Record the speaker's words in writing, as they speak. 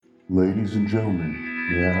Ladies and gentlemen,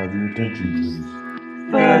 may I have your attention, please?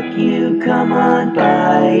 Fuck you, come on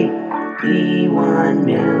by the 1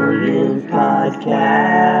 Million Podcast.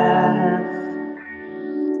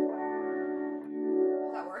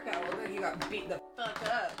 That workout looked like you got beat the fuck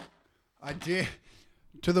up. I did.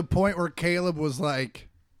 To the point where Caleb was like,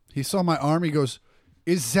 he saw my arm, he goes,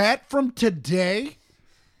 "Is that from today?"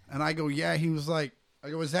 And I go, "Yeah." He was like,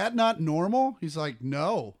 I go, "Is that not normal?" He's like,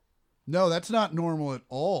 No, that's not normal at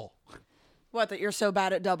all. What, that you're so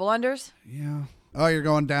bad at double unders? Yeah. Oh, you're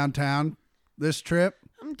going downtown this trip?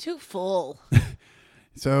 I'm too full.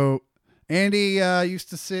 So Andy used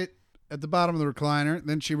to sit at the bottom of the recliner.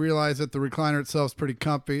 Then she realized that the recliner itself is pretty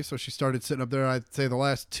comfy, so she started sitting up there, I'd say the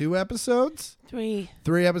last 2 episodes. 3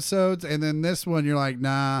 episodes. And then this one, you're like,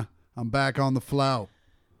 nah, I'm back on the flow.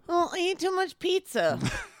 Well, I ate too much pizza.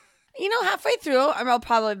 Halfway through, I'll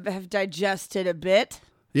probably have digested a bit.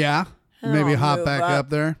 Yeah? And Maybe I'll hop move back up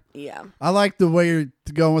there. Yeah. I like the way you're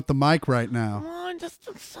going with the mic right now. Oh, I'm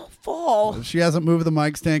so full. She hasn't moved the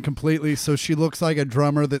mic stand completely, so she looks like a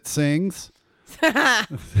drummer that sings.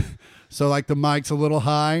 So like the mic's a little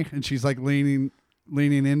high, and she's like leaning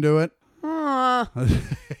into it. Kind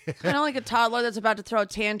of like a toddler that's about to throw a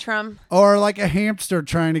tantrum. Or like a hamster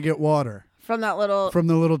trying to get water From that little... from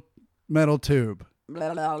the little metal tube.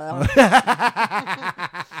 Blah, blah, blah.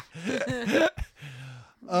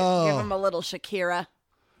 Give him a little Shakira.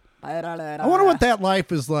 I wonder what that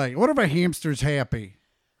life is like. What if a hamster's happy?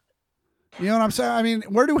 You know what I'm saying? I mean,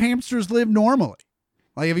 where do hamsters live normally?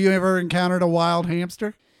 Like, have you ever encountered a wild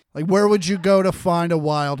hamster? Like, where would you go to find a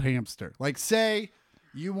wild hamster? Like, say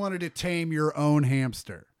you wanted to tame your own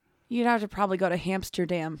hamster. You'd have to probably go to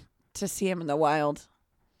Hamsterdam to see him in the wild.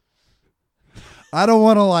 I don't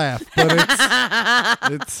want to laugh, but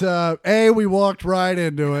it's we walked right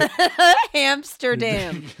into it.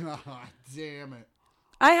 Hamsterdam. God damn it.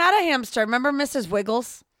 I had a hamster. Remember Mrs.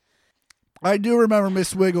 Wiggles? I do remember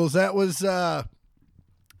Miss Wiggles. That was it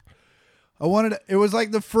was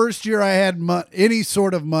like the first year I had any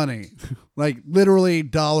sort of money, like literally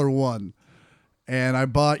 $1. And I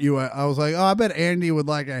bought you I was like, "Oh, I bet Andy would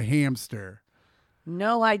like a hamster."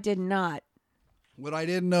 No, I did not. What I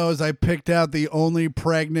didn't know is I picked out the only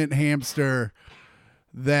pregnant hamster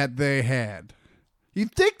that they had.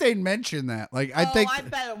 You'd think they'd mention that. Like, I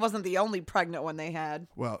bet it wasn't the only pregnant one they had.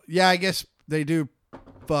 Well, yeah, I guess they do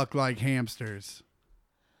fuck like hamsters.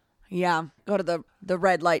 Yeah, go to the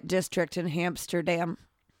red light district in Hamsterdam.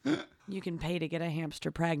 You can pay to get a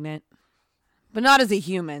hamster pregnant. But not as a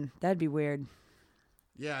human. That'd be weird.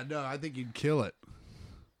 Yeah, no, I think you'd kill it.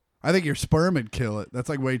 I think your sperm would kill it. That's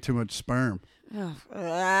like way too much sperm.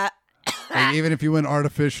 Like, even if you went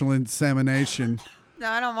artificial insemination. No,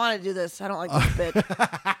 I don't want to do this. I don't like this bit.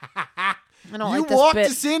 I don't You like this walked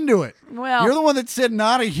bit. us into it. Well, you're the one that said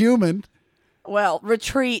not a human. Well,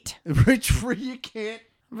 retreat. Retreat. You can't.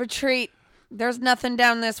 Retreat. There's nothing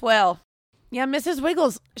down this well. Yeah, Mrs.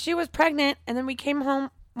 Wiggles, she was pregnant, and then we came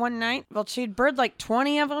home one night. Well, she'd birthed like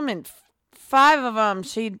 20 of them, and 5 of them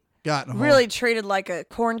she'd really treated like a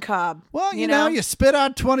corn cob. Well, you know, you spit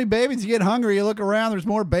out 20 babies, you get hungry, you look around, there's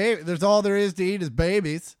more babies. There's all there is to eat is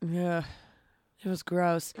babies. Yeah, it was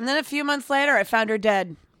gross. And then a few months later, I found her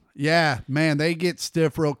dead. Yeah, man, they get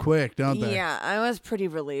stiff real quick, don't they? Yeah, I was pretty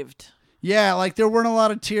relieved. Yeah, like there weren't a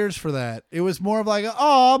lot of tears for that. It was more of like,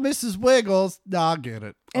 "Oh, Mrs. Wiggles." No, I'll get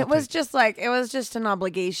it. It was just an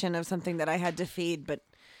obligation of something that I had to feed, but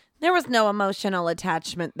there was no emotional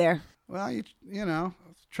attachment there. Well, you know,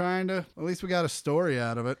 trying to, at least we got a story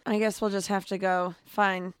out of it. I guess we'll just have to go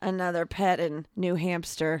find another pet in New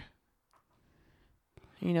Hampshire.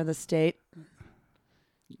 You know the state?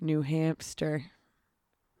 New Hampshire.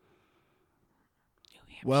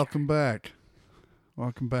 Welcome back.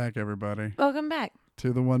 Welcome back, everybody. Welcome back.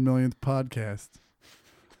 To the 1 millionth podcast.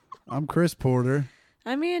 I'm Chris Porter.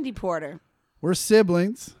 I'm Andy Porter. We're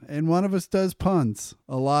siblings, and one of us does puns.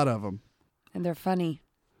 A lot of them. And they're funny.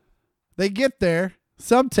 They get there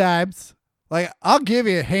sometimes. Like, I'll give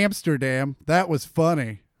you Hamsterdam. That was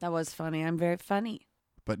funny. That was funny. I'm very funny.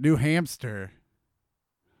 But New Hampshire,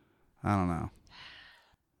 I don't know.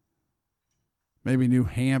 Maybe New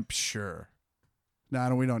Hampshire.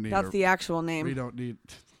 No, we don't need That's the actual name. We don't need.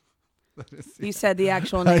 You said the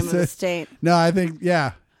actual name of the state. No, I think,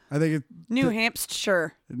 yeah. I think it's New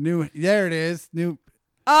Hampshire. There it is.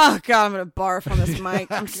 Oh, God, I'm going to barf on this mic.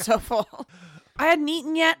 I'm so full. I hadn't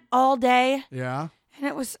eaten yet all day. Yeah. And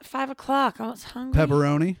it was 5 o'clock. I was hungry.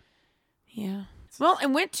 Pepperoni? Yeah. Well,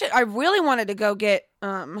 I really wanted to go get,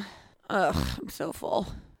 I'm so full.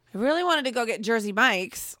 I really wanted to go get Jersey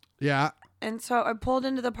Mike's. Yeah. And so I pulled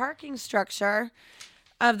into the parking structure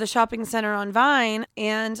of the shopping center on Vine,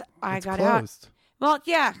 and I It's got closed. out. Well,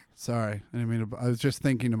 yeah. Sorry. I didn't mean to, I was just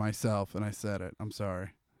thinking to myself, and I said it. I'm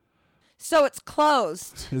sorry. So it's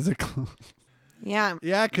closed. Is it closed? Yeah.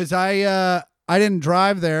 Yeah, because I didn't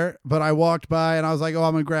drive there, but I walked by, and I was like, oh,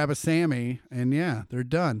 I'm going to grab a Sammy. And, yeah, they're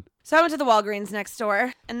done. So I went to the Walgreens next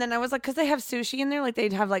door, and then I was like, because they have sushi in there, like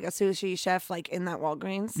they'd have like a sushi chef like in that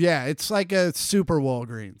Walgreens. Yeah, it's like a super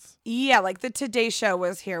Walgreens. Yeah, like the Today Show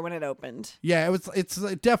was here when it opened. Yeah, it's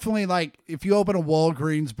definitely like if you open a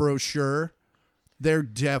Walgreens brochure, they're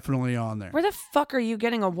definitely on there. Where the fuck are you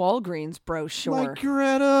getting a Walgreens brochure? Like you're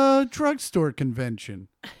at a drugstore convention.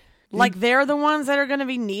 Like they're the ones that are going to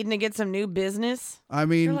be needing to get some new business. I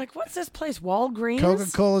mean, you're like, what's this place, Walgreens?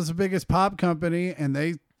 Coca-Cola is the biggest pop company, and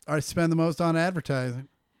they spend the most on advertising.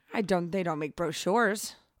 They don't make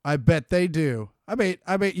brochures. I bet they do. I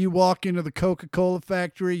bet you walk into the Coca-Cola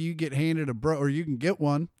factory, you get handed or you can get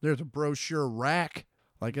one. There's a brochure rack,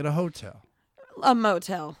 like at a hotel, a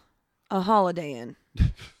motel, a Holiday Inn.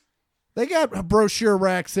 They got brochure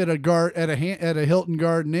racks at a Hilton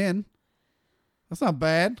Garden Inn. That's not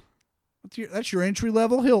bad. That's your entry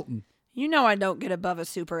level Hilton. You know I don't get above a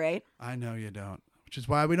Super 8. I know you don't, which is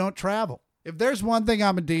why we don't travel. If there's one thing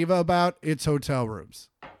I'm a diva about, it's hotel rooms.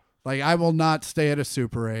 Like, I will not stay at a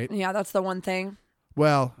Super 8. Yeah, that's the one thing.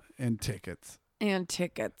 Well, and tickets. And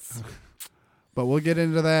tickets. But we'll get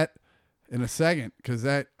into that in a second, because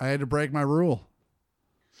I had to break my rule.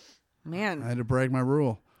 Man. I had to break my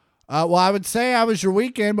rule. Well, I would say I was your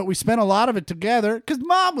weekend, but we spent a lot of it together because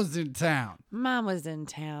Mom was in town. Mom was in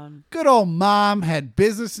town. Good old Mom had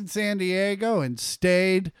business in San Diego and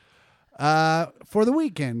stayed for the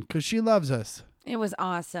weekend because she loves us. It was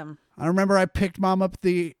awesome. I remember I picked Mom up at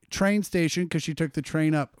the train station because she took the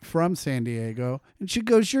train up from San Diego. And she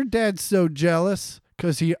goes, your dad's so jealous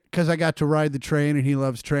because I got to ride the train and he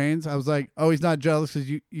loves trains. I was like, oh, he's not jealous because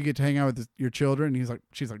you get to hang out with your children. And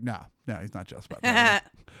she's like, no, he's not jealous about that.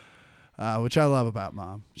 Which I love about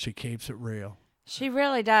Mom. She keeps it real. She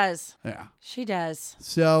really does. Yeah. She does.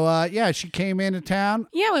 So, she came into town.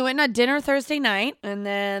 Yeah, we went on dinner Thursday night, and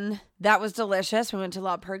then that was delicious. We went to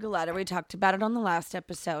La Pergoletta. We talked about it on the last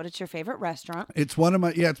episode. It's your favorite restaurant. It's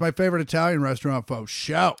it's my favorite Italian restaurant, for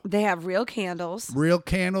show. They have real candles. Real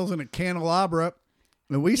candles and a candelabra.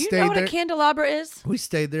 And Do you know what a candelabra is? We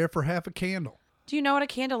stayed there for half a candle. Do you know what a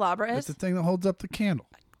candelabra is? It's the thing that holds up the candle.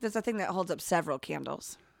 That's the thing that holds up several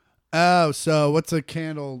candles. Oh, so what's a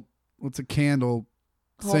candle? What's a candle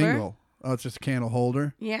Holder? single? Oh, it's just a candle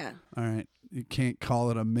holder? Yeah. All right. You can't call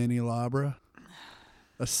it a mini labra?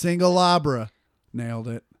 A single labra. Nailed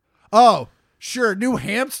it. Oh, sure. New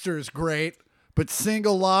Hamster is great, but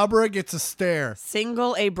single labra gets a stare.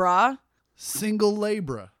 Single a bra? Single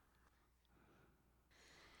labra.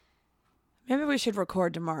 Maybe we should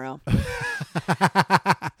record tomorrow.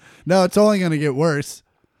 No, it's only going to get worse.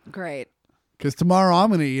 Great. Because tomorrow I'm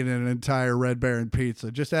going to eat an entire Red Baron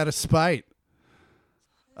pizza just out of spite.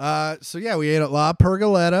 We ate at La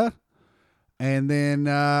Pergoletta. And then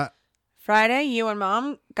Friday, you and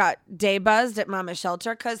Mom got day buzzed at Mama's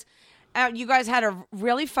shelter because you guys had a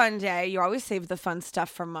really fun day. You always save the fun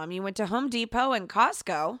stuff for Mom. You went to Home Depot and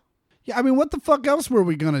Costco. Yeah, I mean, what the fuck else were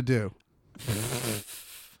we going to do?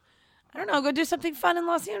 I don't know. Go do something fun in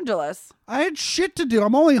Los Angeles. I had shit to do.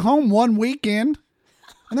 I'm only home one weekend.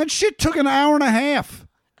 And that shit took an hour and a half.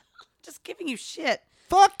 Just giving you shit.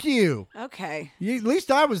 Fuck you. Okay. At least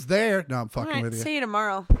I was there. No, I'm fucking All right, with you. see you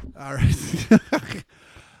tomorrow. All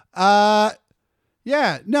right.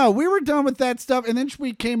 No, we were done with that stuff. And then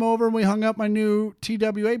we came over and we hung up my new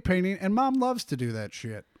TWA painting. And Mom loves to do that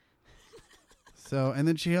shit. And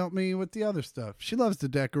then she helped me with the other stuff. She loves to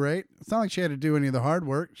decorate. It's not like she had to do any of the hard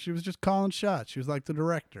work. She was just calling shots. She was like the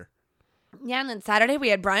director. Yeah, and then Saturday we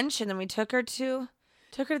had brunch, and then we took her to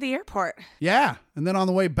the airport. Yeah, and then on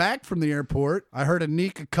the way back from the airport, I heard a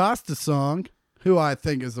Nika Costa song, who I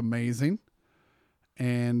think is amazing.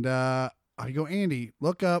 And I go, Andy,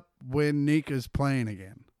 look up when Nika's playing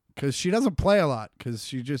again. Because she doesn't play a lot, because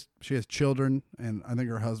she has children, and I think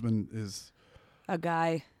her husband is a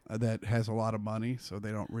guy that has a lot of money, so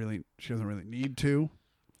she doesn't really need to.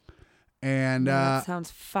 And that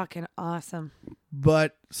sounds fucking awesome.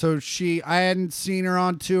 But so I hadn't seen her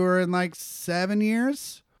on tour in like 7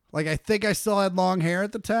 years. Like, I think I still had long hair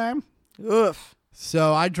at the time. Oof.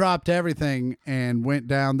 So I dropped everything and went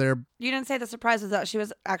down there. You didn't say the surprise was that she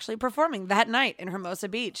was actually performing that night in Hermosa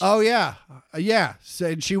Beach. Oh yeah. Yeah.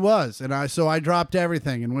 And she was. And I dropped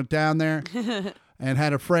everything and went down there and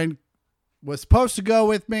had a friend was supposed to go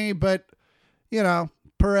with me, but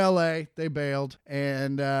per LA, they bailed.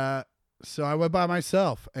 And, So I went by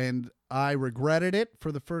myself, and I regretted it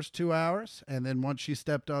for the first 2 hours. And then once she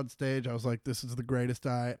stepped on stage, I was like, this is the greatest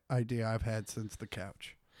idea I've had since the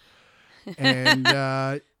couch. And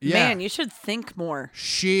yeah. Man, you should think more.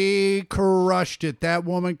 She crushed it. That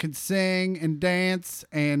woman can sing and dance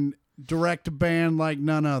and direct a band like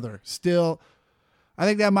none other. Still, I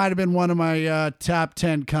think that might have been one of my top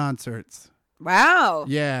 10 concerts. Wow.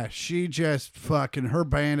 Yeah, she just fucking, her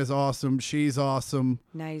band is awesome. She's awesome.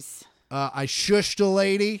 Nice. I shushed a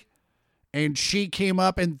lady, and she came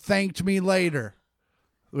up and thanked me later,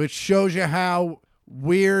 which shows you how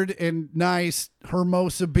weird and nice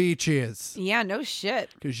Hermosa Beach is. Yeah, no shit.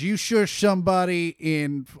 Because you shush somebody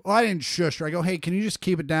well, I didn't shush her. I go, hey, can you just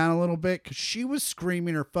keep it down a little bit? Because she was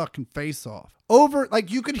screaming her fucking face off.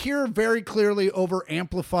 You could hear her very clearly over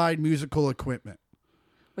amplified musical equipment.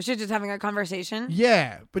 Was she just having a conversation?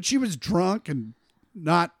 Yeah, but she was drunk and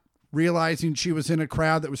not realizing she was in a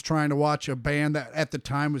crowd that was trying to watch a band that at the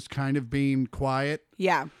time was kind of being quiet.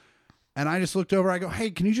 Yeah. And I just looked over. I go, hey,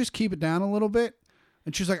 can you just keep it down a little bit?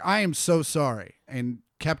 And she's like, I am so sorry. And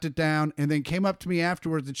kept it down, and then came up to me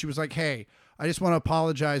afterwards, and she was like, hey, I just want to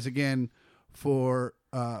apologize again for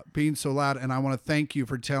being so loud, and I want to thank you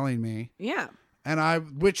for telling me. Yeah.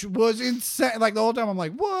 Which was insane. Like the whole time I'm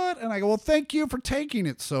like, what? And I go, well, thank you for taking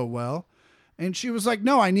it so well. And she was like,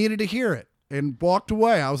 no, I needed to hear it, and walked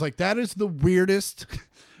away. I was like, that is the weirdest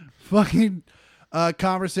fucking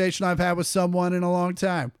conversation I've had with someone in a long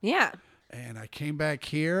time. Yeah. And I came back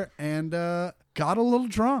here and got a little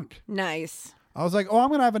drunk. Nice. I was like, oh, I'm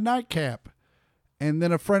going to have a nightcap. And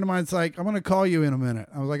then a friend of mine's like, I'm going to call you in a minute.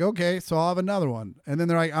 I was like, okay, so I'll have another one. And then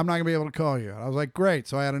they're like, I'm not going to be able to call you. I was like, great.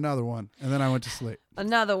 So I had another one. And then I went to sleep.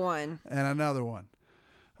 Another one. And another one.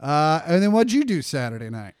 And then what'd you do Saturday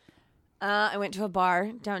night? I went to a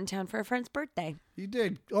bar downtown for a friend's birthday. You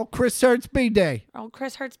did. Oh, Chris Hertz B-Day. Oh,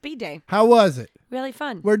 Chris Hertz B-Day. How was it? Really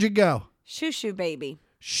fun. Where'd you go? Shoo Shoo Baby.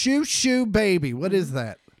 Shoo Shoo Baby. What is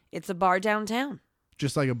that? It's a bar downtown.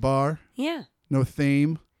 Just like a bar? Yeah. No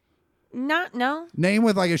theme? No. Name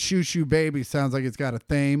with like a Shoo Shoo Baby sounds like it's got a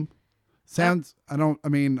theme. Sounds, I don't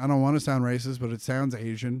want to sound racist, but it sounds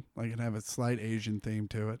Asian. Like it have a slight Asian theme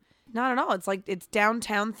to it. Not at all. It's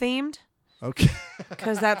downtown themed. Okay.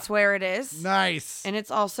 Because that's where it is. Nice. And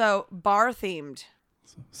it's also bar themed.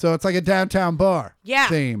 So it's like a downtown bar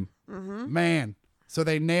theme. Mm-hmm. Man. So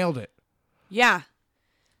they nailed it. Yeah.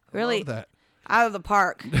 Really. I love that. Out of the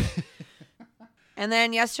park. And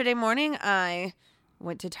then yesterday morning, I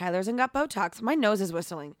went to Tyler's and got Botox. My nose is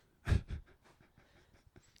whistling.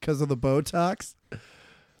 Because of the Botox?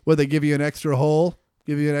 Would they give you an extra hole?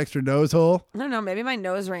 Give you an extra nose hole? I don't know. Maybe my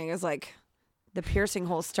nose ring is like the piercing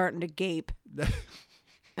hole's starting to gape.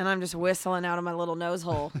 And I'm just whistling out of my little nose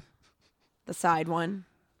hole. The side one.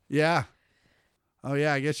 Yeah. Oh,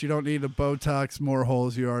 yeah. I guess you don't need to Botox more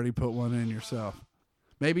holes. You already put one in yourself.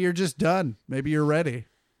 Maybe you're just done. Maybe you're ready.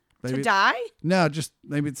 Maybe, to die? No, just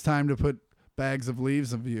maybe it's time to put bags of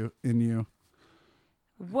leaves in you.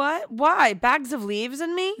 What? Why? Bags of leaves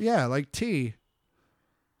in me? Yeah, like tea.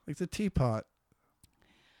 Like the teapot.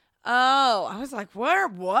 Oh, I was like,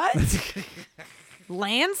 what?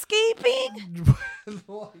 Landscaping?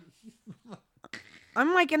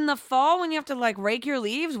 I'm like in the fall when you have to like rake your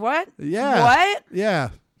leaves? What? Yeah. What? Yeah.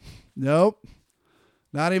 Nope.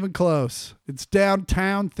 Not even close. It's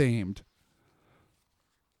downtown themed.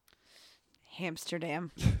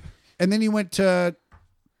 Hamsterdam. And then you went to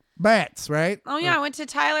Matt's, right? Oh, yeah. I went to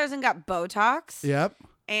Tyler's and got Botox. Yep.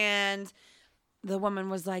 And the woman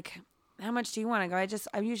was like, how much do you want? I go,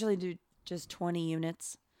 I usually do just 20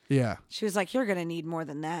 units. Yeah. She was like, you're going to need more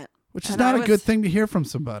than that. Which is not a good thing to hear from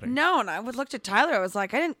somebody. No, and I looked at Tyler. I was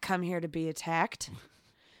like, I didn't come here to be attacked.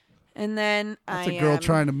 And then That's a girl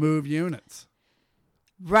trying to move units.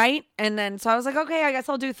 Right? And then, so I was like, okay, I guess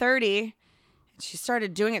I'll do 30. She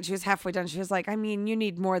started doing it. She was halfway done. She was like, I mean, you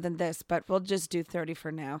need more than this, but we'll just do 30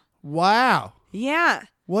 for now. Wow. Yeah.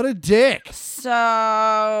 What a dick.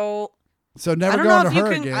 So never going to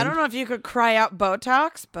her again. I don't know if you could cry out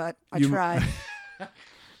Botox, but I tried.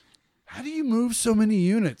 How do you move so many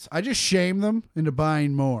units? I just shame them into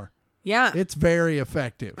buying more. Yeah. It's very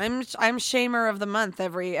effective. I'm shamer of the month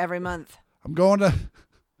every month. I'm going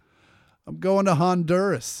to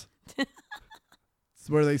Honduras. It's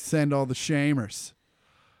where they send all the shamers.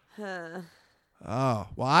 Oh,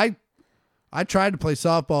 well, I tried to play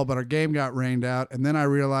softball, but our game got rained out, and then I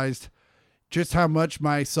realized just how much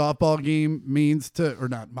my softball game means to, or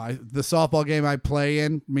not the softball game I play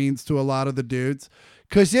in means to a lot of the dudes,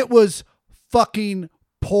 because it was fucking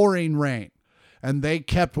pouring rain, and they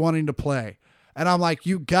kept wanting to play. And I'm like,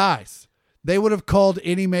 you guys, They would have called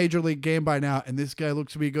any major league game by now. And this guy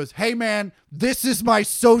looks at me and goes, "Hey, man, this is my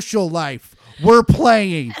social life. We're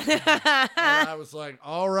playing." And I was like,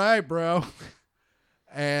 "All right, bro."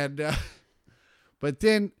 And, but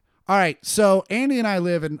then, all right. So Andy and I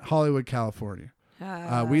live in Hollywood, California.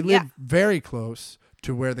 We live very close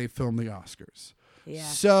to where they filmed the Oscars. Yeah.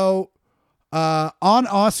 So on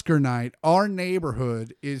Oscar night, our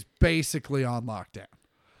neighborhood is basically on lockdown.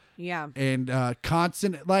 Yeah. And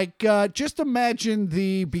constant, like, just imagine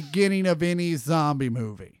the beginning of any zombie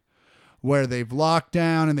movie where they've locked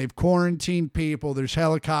down and they've quarantined people. There's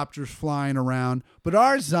helicopters flying around. But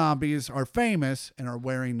our zombies are famous and are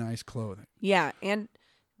wearing nice clothing. Yeah. And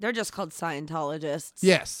they're just called Scientologists.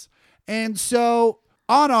 Yes. And so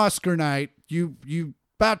on Oscar night, you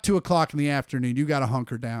about 2:00 in the afternoon, you got to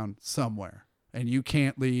hunker down somewhere. And you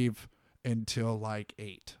can't leave until like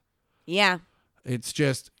 8. Yeah. It's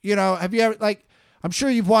just, have you ever, like, I'm sure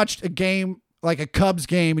you've watched a game, like a Cubs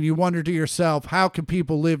game, and you wonder to yourself, how can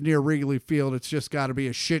people live near Wrigley Field? It's just got to be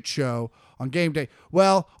a shit show on game day.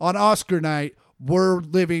 Well, on Oscar night, we're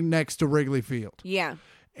living next to Wrigley Field. Yeah.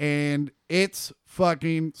 And it's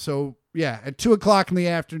fucking, so, yeah, at 2:00 in the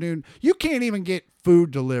afternoon, you can't even get food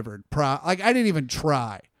delivered. I didn't even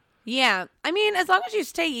try. Yeah. I mean, as long as you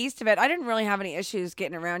stay east of it, I didn't really have any issues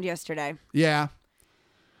getting around yesterday. Yeah.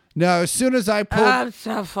 No, as soon as I pulled... I'm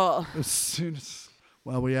so full. As soon as...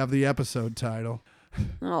 Well, we have the episode title.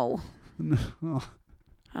 Oh. Oh.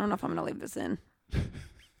 I don't know if I'm going to leave this in.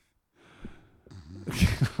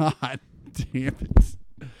 God damn it.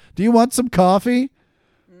 Do you want some coffee?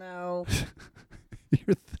 No.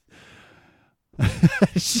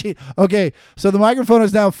 Okay, so the microphone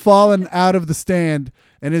has now fallen out of the stand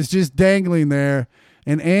and is just dangling there,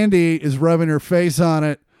 and Andy is rubbing her face on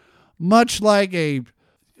it, much like a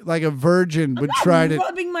virgin would try to. I'm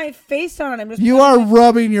rubbing my face on it. I'm just. You are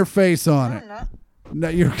rubbing your face on it. No.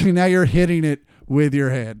 Now you're hitting it with your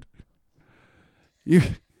head. It's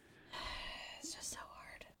just so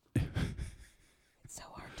hard. It's so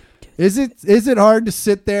hard to do. Is it hard to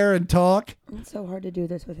sit there and talk? It's so hard to do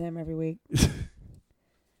this with him every week.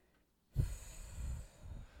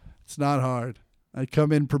 It's not hard. I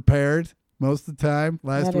come in prepared most of the time.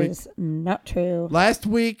 That is not true. Last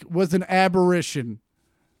week was an aberration.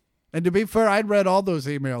 And to be fair, I'd read all those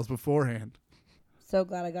emails beforehand. So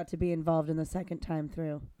glad I got to be involved in the second time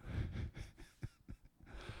through.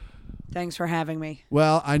 Thanks for having me.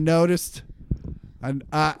 Well, I noticed.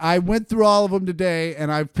 I went through all of them today,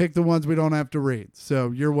 and I've picked the ones we don't have to read.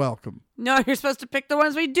 So you're welcome. No, you're supposed to pick the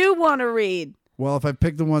ones we do want to read. Well, if I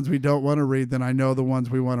pick the ones we don't want to read, then I know the ones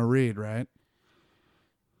we want to read, right?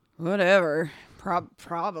 Whatever.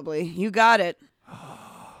 Probably. You got it.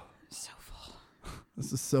 So full.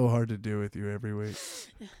 This is so hard to do with you every week.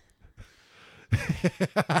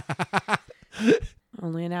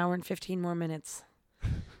 Only an hour and 15 more minutes.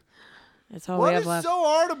 That's all What we have is left. so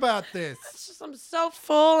hard about this? It's just, I'm so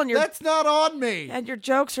full, and That's not on me. and your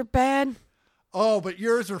jokes are bad. Oh, but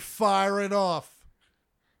yours are firing off.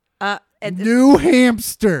 New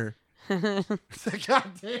hamster. God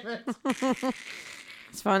damn it.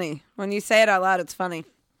 It's funny. When you say it out loud, it's funny.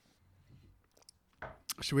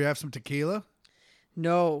 Should we have some tequila?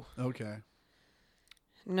 No. Okay.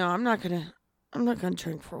 No, I'm not gonna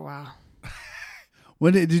drink for a while.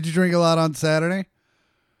 When did you drink a lot on Saturday?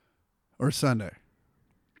 Or Sunday?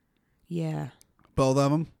 Yeah. Both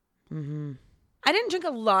of them? Mm-hmm. I didn't drink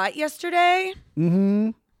a lot yesterday.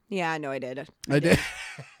 Mm-hmm. Yeah, I know I did. I did.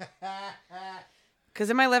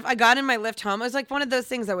 Because I got in my lift home. It was like one of those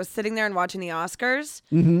things. I was sitting there and watching the Oscars.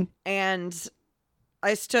 Mm-hmm. And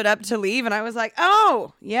I stood up to leave, and I was like,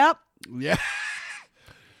 oh, yep. Yeah.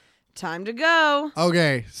 Time to go.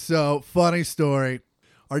 Okay, so funny story.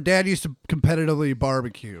 Our dad used to competitively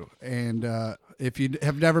barbecue. And if you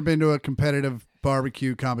have never been to a competitive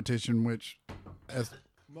barbecue competition, which as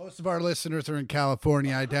most of our listeners are in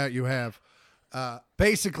California, I doubt you have.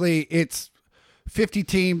 Basically, it's 50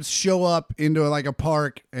 teams show up into like a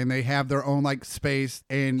park and they have their own like space,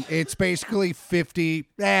 and it's basically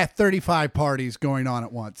 35 parties going on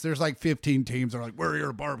at once. There's like 15 teams that are like, we're here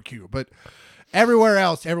to barbecue. But everywhere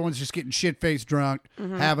else, everyone's just getting shit-faced drunk,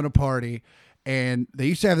 having a party. And they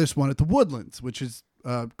used to have this one at the Woodlands, which is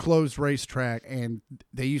a closed racetrack, and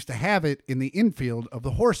they used to have it in the infield of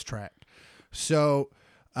the horse track. So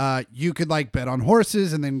you could like bet on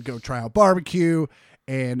horses and then go try out barbecue.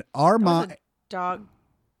 And our mom, dog.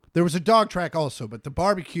 There was a dog track also, but the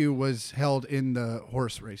barbecue was held in the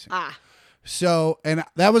horse racing. Ah. So, and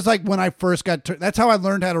that was like when I first that's how I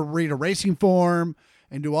learned how to read a racing form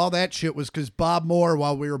and do all that shit, was because Bob Moore,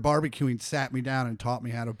 while we were barbecuing, sat me down and taught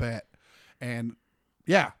me how to bet. And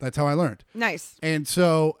Yeah, that's how I learned. Nice. And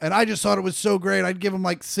I just thought it was so great. I'd give him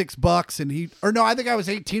like $6 and I think I was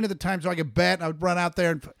 18 at the time, so I could bet. And I would run out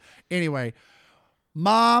there anyway,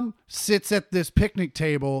 Mom sits at this picnic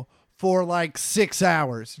table for like 6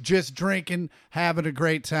 hours, just drinking, having a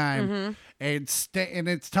great time. And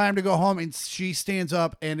it's time to go home. And she stands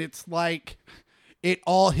up and it's like it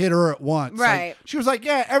all hit her at once. Right. Like, she was like,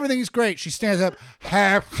 yeah, everything's great. She stands up,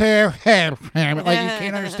 like you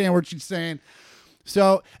can't understand what she's saying.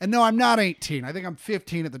 So, and no, I'm not 18. I think I'm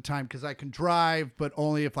 15 at the time because I can drive, but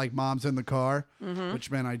only if like Mom's in the car,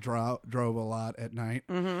 which meant I drove a lot at night.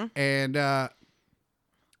 And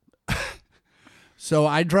so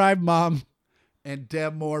I drive Mom and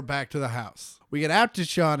Deb Moore back to the house. We get out to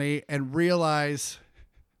Shawnee and realize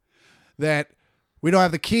that we don't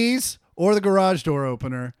have the keys or the garage door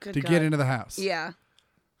opener to get into the house. Yeah.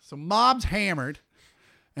 So Mom's hammered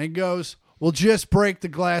and goes, "We'll just break the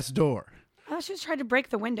glass door." Oh, she was trying to break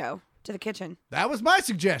the window to the kitchen. That was my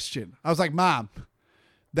suggestion. I was like, "Mom,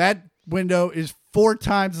 that window is 4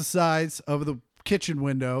 times the size of the kitchen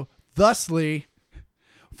window, thusly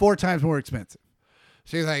 4 times more expensive."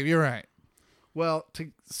 She's like, "You're right." Well,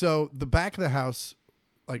 so the back of the house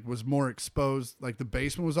like was more exposed, like the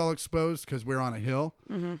basement was all exposed because we're on a hill.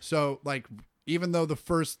 So like even though the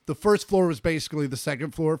first floor was basically the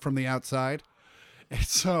second floor from the outside, and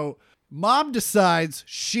so Mom decides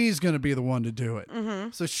she's going to be the one to do it.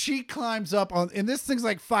 So she climbs up on, and this thing's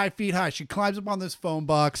like 5 feet high. She climbs up on this phone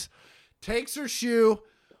box, takes her shoe,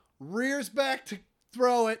 rears back to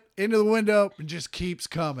throw it into the window, and just keeps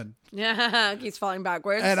coming. Yeah, keeps falling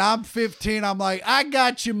backwards. And I'm 15. I'm like, "I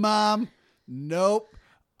got you, Mom." Nope.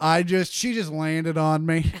 She just landed on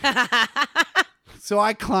me. So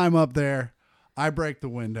I climb up there. I break the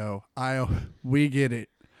window. We get it.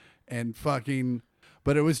 And fucking,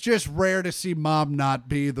 but it was just rare to see Mom not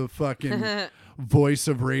be the fucking voice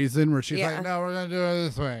of reason where she's like, "No, we're going to do it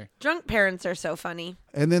this way." Drunk parents are so funny.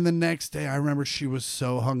 And then the next day, I remember she was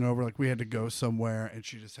so hungover, like we had to go somewhere, and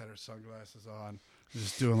she just had her sunglasses on,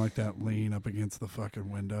 just doing like that lean up against the fucking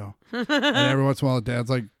window. And every once in a while, Dad's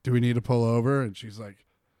like, "Do we need to pull over?" And she's like,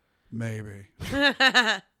 "Maybe."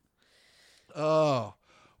 Oh,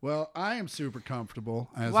 well, I am super comfortable,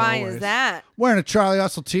 as Why always. is that? Wearing a Charlie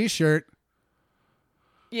Hustle t-shirt.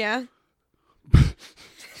 Yeah.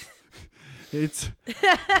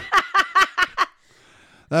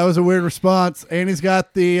 That was a weird response. Annie's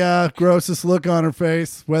got the grossest look on her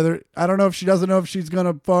face. I don't know if she doesn't know if she's going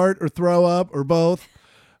to fart or throw up or both,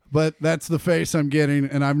 but that's the face I'm getting,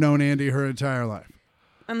 and I've known Andy her entire life.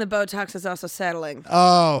 And the Botox is also settling.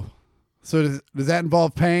 Oh, so does that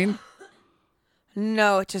involve pain?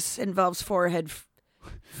 No, it just involves forehead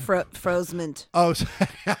frozement. Oh,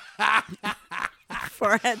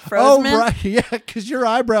 Forehead frozement. oh, right, yeah, because your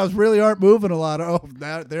eyebrows really aren't moving a lot. Oh,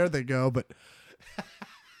 now there they go, but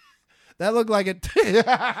that looked like it.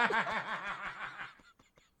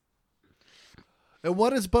 And what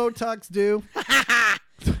does Botox do?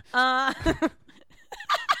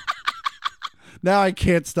 Now I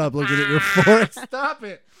can't stop looking at your forehead. Stop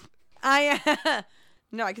it.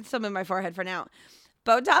 No, I can still move my forehead for now.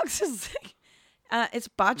 Botox is it's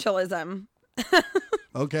botulism.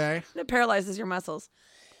 Okay. It paralyzes your muscles.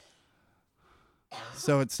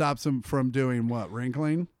 So it stops them from doing what?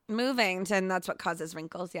 Wrinkling? Moving, and that's what causes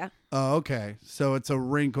wrinkles, yeah. Oh, okay. So it's a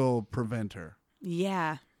wrinkle preventer.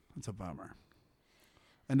 Yeah. That's a bummer.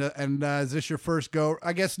 And is this your first go?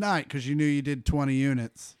 I guess not, because you knew you did 20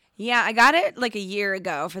 units. Yeah, I got it like a year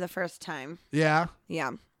ago for the first time. Yeah?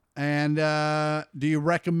 Yeah. And do you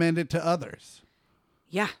recommend it to others?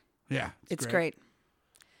 Yeah. Yeah. It's great.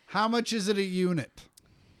 How much is it a unit?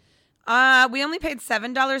 We only paid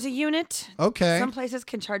 $7 a unit. Okay. Some places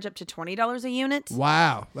can charge up to $20 a unit.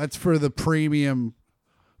 Wow. That's for the premium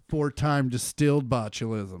 4-time distilled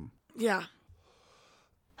botulism. Yeah.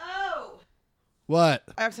 Oh. What?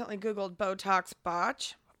 I accidentally Googled Botox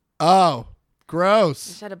botch. Oh, gross.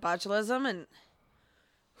 Instead of botulism, and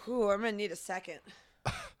I'm gonna need a second.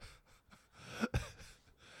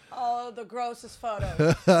 Oh, the grossest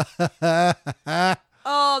photo.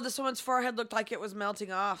 Oh, this woman's forehead looked like it was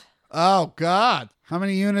melting off. Oh, God. How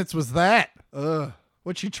many units was that? Ugh.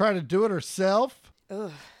 Would she try to do it herself?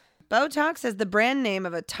 Ugh. Botox is the brand name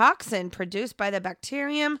of a toxin produced by the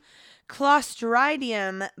bacterium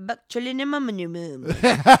Clostridium botulinum.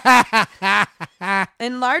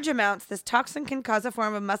 In large amounts, this toxin can cause a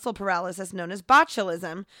form of muscle paralysis known as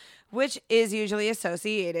botulism, which is usually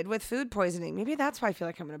associated with food poisoning. Maybe that's why I feel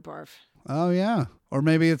like I'm going to barf. Oh, yeah. Or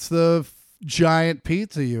maybe it's the giant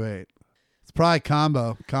pizza you ate. It's probably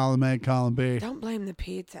combo. Column A, column B. Don't blame the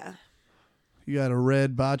pizza. You got a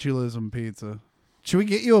red botulism pizza. Should we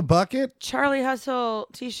get you a bucket? Charlie Hustle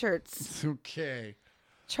t-shirts. Okay.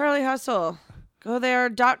 Charlie Hustle. Go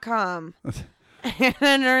there.com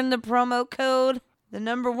and earn the promo code, the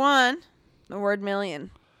number 1, the word million.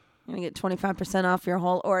 You're going to get 25% off your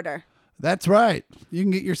whole order. That's right. You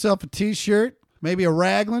can get yourself a t-shirt, maybe a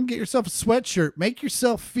raglan, get yourself a sweatshirt. Make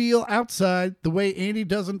yourself feel outside the way Andy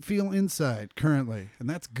doesn't feel inside currently. And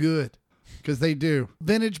that's good because they do.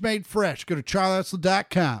 Vintage made fresh. Go to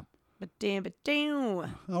charliehustle.com.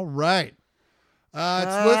 Ba-dam. All right.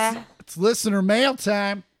 It's listener mail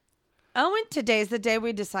time. Oh, and today's the day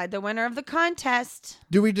we decide the winner of the contest.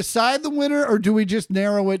 Do we decide the winner or do we just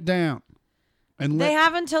narrow it down? And they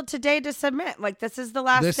have until today to submit. Like, this is the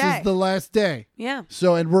last day. This is the last day. Yeah.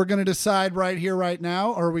 So, and we're going to decide right here, right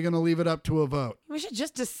now, or are we going to leave it up to a vote? We should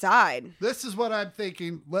just decide. This is what I'm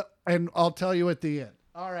thinking, and I'll tell you at the end.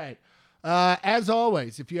 All right. As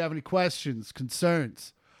always, if you have any questions,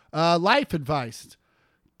 concerns, life advice,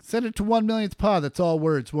 send it to 1 millionth pod. That's all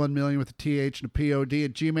words. 1 million with a TH and a POD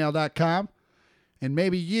at gmail.com. And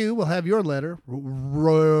maybe you will have your letter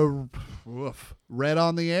read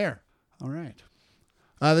on the air. All right.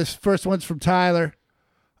 This first one's from Tyler.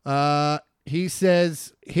 He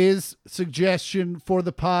says his suggestion for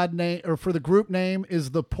the pod name or for the group name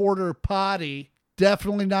is the Porter Potty.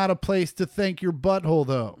 Definitely not a place to thank your butthole,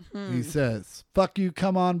 though, he says. Fuck you,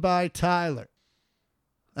 come on by, Tyler.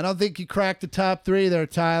 I don't think you cracked the top 3 there,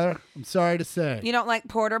 Tyler. I'm sorry to say. You don't like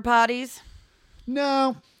porter potties?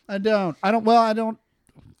 No, I don't. I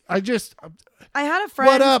had a friend.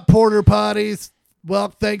 What up, Porter Potties? Well,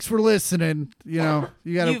 thanks for listening. You know,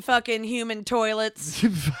 you fucking human toilets.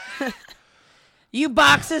 You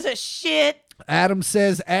boxes of shit. Adam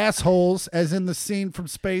says assholes, as in the scene from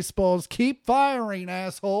Spaceballs. Keep firing,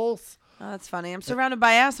 assholes. Oh, that's funny. I'm surrounded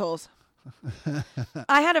by assholes.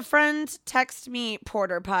 I had a friend text me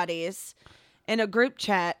porter potties in a group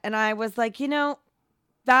chat, and I was like,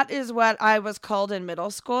 that is what I was called in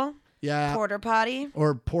middle school. Yeah. Porter potty.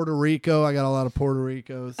 Or Puerto Rico. I got a lot of Puerto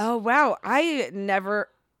Ricos. Oh, wow. I never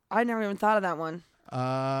even thought of that one.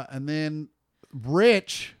 And then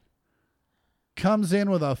Rich comes in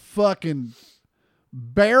with a fucking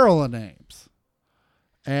barrel of names.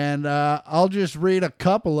 And I'll just read a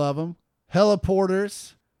couple of them.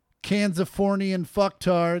 Heliporters, Kansafornian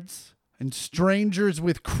fucktards, and strangers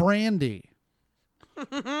with crandy.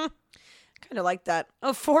 Kind of like that.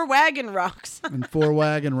 Oh, 4 wagon rocks. And 4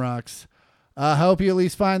 wagon rocks. I hope you at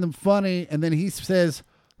least find them funny. And then he says,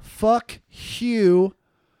 fuck Hugh.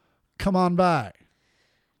 Come on by.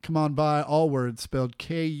 Come on by. All words spelled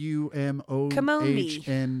Kumohnbi.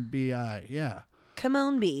 Yeah. Come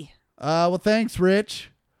on, B. Well, thanks,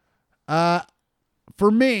 Rich.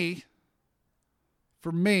 For me,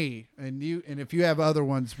 and if you have other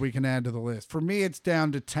ones, we can add to the list. For me, it's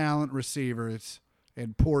down to talent receivers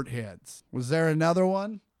and port heads. Was there another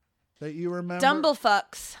one that you remember?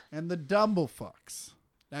 Dumblefucks. And the Dumblefucks.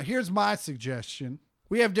 Now, here's my suggestion.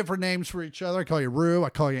 We have different names for each other. I call you Rue. I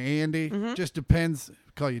call you Andy. Mm-hmm. Just depends.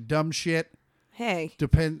 I call you dumb shit. Hey.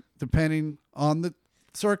 Depending on the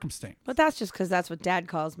circumstance. But that's just because that's what Dad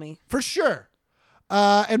calls me. For sure.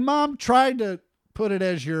 And Mom tried to put it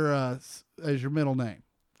as your middle name,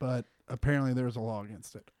 but apparently there's a law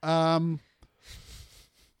against it.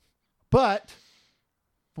 But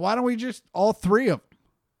why don't we just all 3 of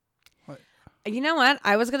them? You know what?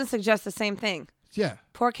 I was going to suggest the same thing. Yeah.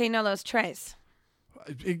 Por qué no los tres?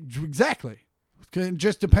 Exactly.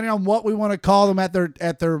 Just depending on what we want to call them at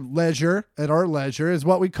their leisure, at our leisure, is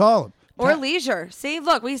what we call them. Or leisure. See,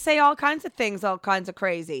 look, we say all kinds of things, all kinds of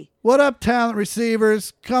crazy. What up, talent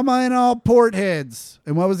receivers? Come on, all port heads.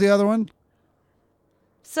 And what was the other one?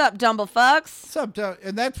 Sup, Dumblefucks? Sup,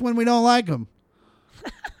 and that's when we don't like them.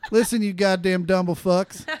 Listen, you goddamn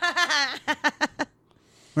Dumblefucks.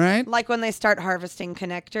 Right? Like when they start harvesting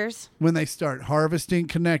connectors. When they start harvesting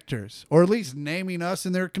connectors. Or at least naming us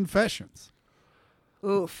in their confessions.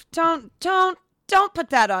 Oof. Don't put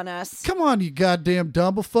that on us. Come on, you goddamn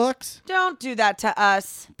Dumblefucks. Don't do that to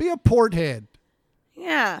us. Be a porthead.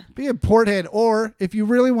 Yeah. Be a porthead. Or, if you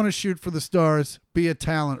really want to shoot for the stars, be a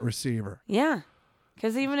talent receiver. Yeah.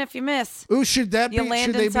 Because even if you miss, ooh, should that you be?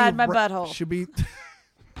 land should inside they be, my butthole. Should be.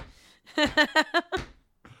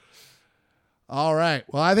 All right.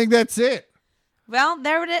 Well, I think that's it. Well,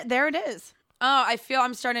 there it is. Oh,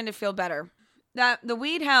 I'm starting to feel better. That the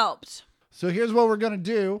weed helped. So here's what we're gonna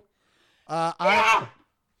do.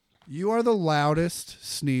 You are the loudest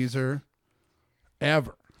sneezer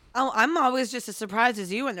ever. Oh, I'm always just as surprised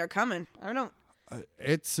as you when they're coming. I don't.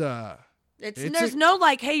 There's no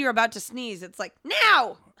like, hey, you're about to sneeze. It's like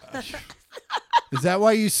now. Is that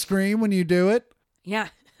why you scream when you do it? Yeah.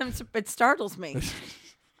 It startles me.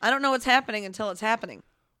 I don't know what's happening until it's happening.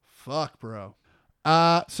 Fuck, bro.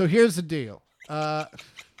 So here's the deal.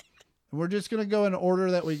 We're just going to go in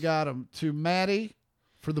order that we got them. To Maddie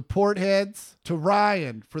for the port heads. To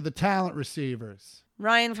Ryan for the talent receivers.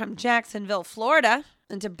 Ryan from Jacksonville, Florida.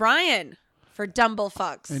 And to Brian for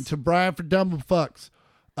Dumblefucks. And to Brian for Dumblefucks.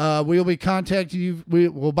 We'll be contacting you.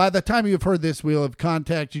 By the time you've heard this, we'll have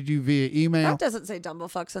contacted you via email. That doesn't say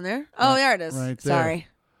Dumblefucks in there. Oh, there it is. Right there.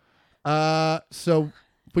 Sorry. So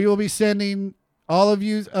we will be sending all of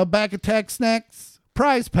you a Back Attack Snacks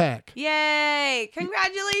prize pack. Yay!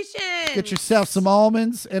 Congratulations! Get yourself some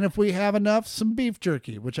almonds, and if we have enough, some beef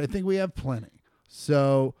jerky, which I think we have plenty.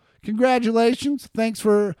 So congratulations. Thanks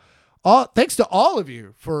to all of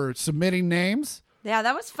you for submitting names. Yeah,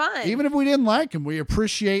 that was fun. Even if we didn't like them, we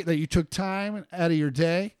appreciate that you took time out of your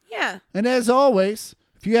day. Yeah. And as always,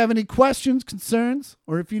 if you have any questions, concerns,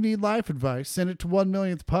 or if you need life advice, send it to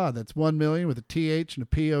 1millionth pod. That's 1 million with a TH and a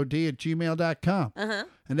POD at gmail.com. Uh-huh.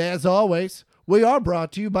 And as always, we are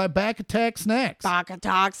brought to you by Back Attack Snacks. Back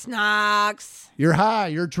Attack Snacks. You're high,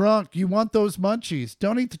 you're drunk, you want those munchies.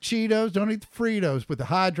 Don't eat the Cheetos, don't eat the Fritos with the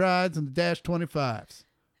Hydrides and the Dash 25s.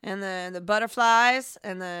 And the butterflies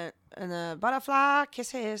and the butterfly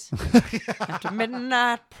kisses. After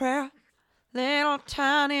midnight prayer, little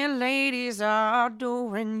tiny ladies are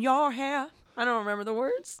doing your hair. I don't remember the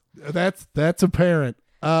words. That's apparent.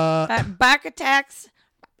 Back Attacks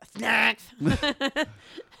Snacks.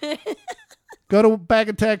 Go to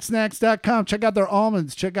backattacksnacks.com. Check out their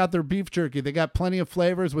almonds. Check out their beef jerky. They got plenty of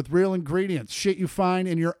flavors with real ingredients. Shit you find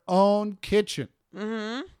in your own kitchen.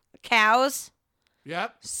 Mm-hmm. Cows.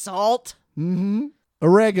 Yep. Salt. Mm-hmm.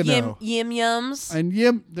 Oregano. Yim yums. And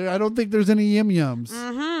I don't think there's any yim yums.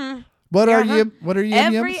 Mm-hmm. What are yim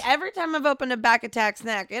yums? Every time I've opened a Back Attack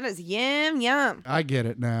snack, it is yim yum. I get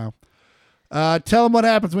it now. Tell them what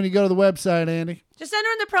happens when you go to the website, Andy. Just enter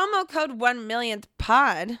in the promo code 1millionth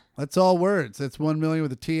pod. That's all words. That's 1 million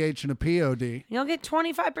with a TH and a POD. You'll get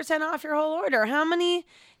 25% off your whole order. How many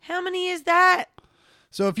is that?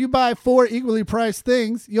 So if you buy 4 equally priced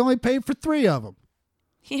things, you only pay for 3 of them.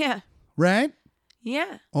 Yeah. Right?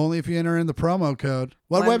 Yeah. Only if you enter in the promo code.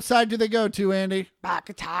 What website do they go to, Andy?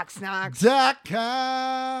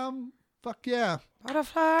 BackattackSnacks.com. Fuck yeah.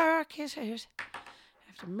 Butterfly kisses.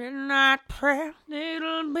 After midnight prayer,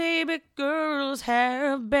 little baby girls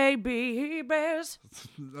have baby bears.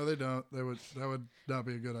 No, they don't. That would not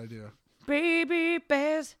be a good idea. Baby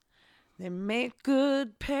bears, they make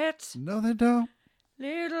good pets. No, they don't.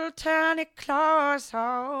 Little tiny claws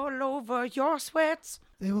all over your sweats.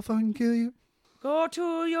 They will fucking kill you. Go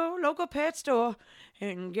to your local pet store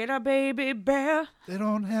and get a baby bear. They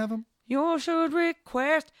don't have them. You should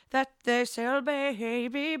request that they sell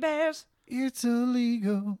baby bears. It's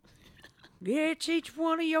illegal. Get each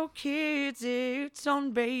one of your kids its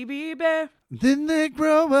own baby bear. Then they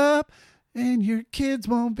grow up and your kids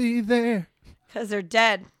won't be there. Because they're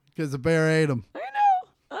dead. Because the bear ate them. I know.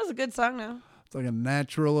 That was a good song, though. It's like a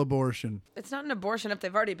natural abortion. It's not an abortion if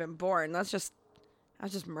they've already been born. That's just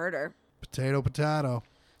murder. Potato, potato.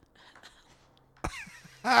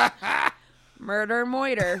 Murder,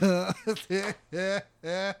 moiter. Yeah.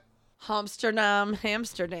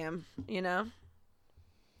 Hamsterdam, you know?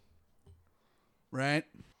 Right.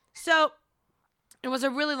 So, it was a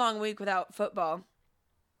really long week without football.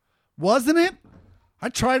 Wasn't it? I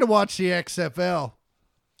tried to watch the XFL.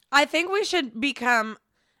 I think we should become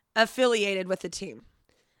affiliated with the team.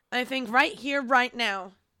 I think right here, right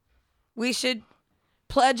now, we should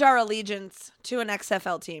pledge our allegiance to an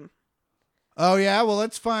XFL team. Oh, yeah? Well,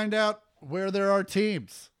 let's find out where there are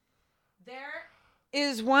teams. There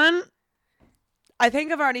is one. I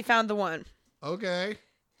think I've already found the one. Okay.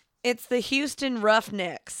 It's the Houston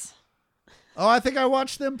Roughnecks. Oh, I think I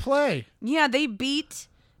watched them play. Yeah, they beat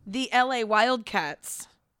the LA Wildcats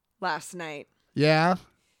last night. Yeah.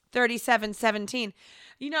 37-17.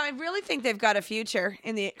 You know, I really think they've got a future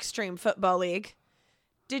in the Extreme Football League.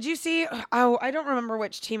 Did you see? Oh, I don't remember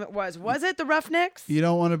which team it was. Was it the Roughnecks? You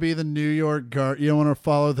don't want to be the New York You don't want to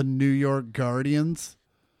follow the New York Guardians.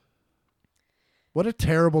 What a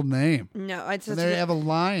terrible name. No, it's and they have a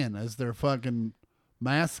lion as their fucking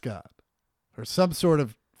mascot, or some sort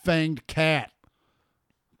of fanged cat.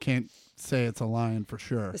 Can't say it's a lion for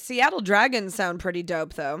sure. The Seattle Dragons sound pretty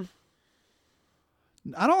dope, though.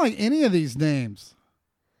 I don't like any of these names.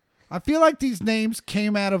 I feel like these names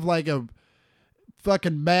came out of like a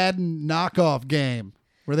fucking Madden knockoff game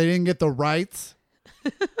where they didn't get the rights.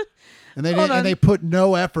 And they put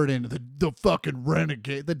no effort into the fucking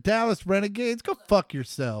Renegade. The Dallas Renegades, go fuck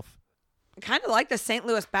yourself. I kind of like the St.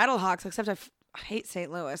 Louis Battlehawks, except I hate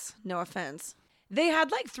St. Louis. No offense. They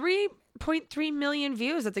had like 3.3 million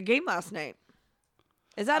views at the game last night.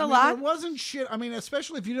 Is that a mean, lot? There wasn't shit. I mean,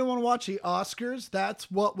 especially if you didn't want to watch the Oscars,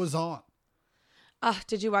 that's what was on.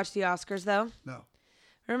 Did you watch the Oscars, though? No.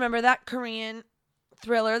 Remember that Korean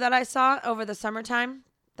thriller that I saw over the summertime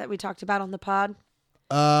that we talked about on the pod?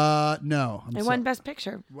 No. It won Best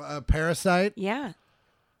Picture. Parasite? Yeah.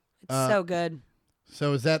 It's so good.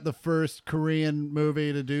 So is that the first Korean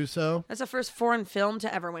movie to do so? That's the first foreign film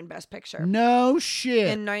to ever win Best Picture. No shit.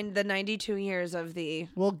 In the 92 years of the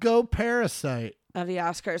Well, go Parasite.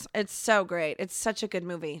 Oscars. It's so great. It's such a good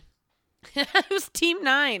movie. It was Team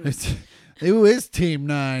 9. Who is Team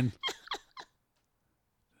 9?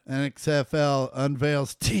 XFL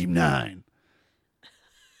unveils Team 9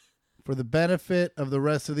 for the benefit of the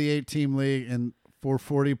rest of the 8-team league and for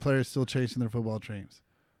 40 players still chasing their football dreams.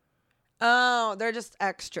 Oh, they're just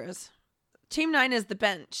extras. Team 9 is the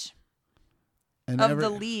bench of the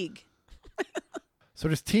league. So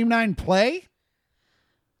does Team 9 play?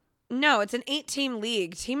 No, it's an 8-team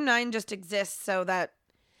league. Team 9 just exists so that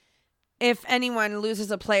if anyone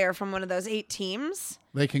loses a player from one of those 8 teams,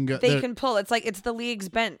 they can pull. It's the league's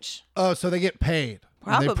bench. Oh, so they get paid.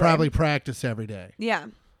 Probably. And they probably practice every day. Yeah.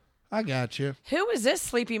 I got you. Who is this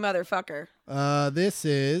sleepy motherfucker? This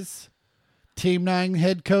is Team 9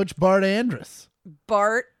 head coach Bart Andrus.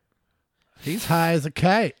 Bart. He's high as a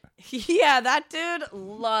kite. Yeah, that dude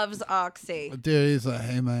loves Oxy. Dude, he's like,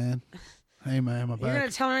 hey, man, my back. You're going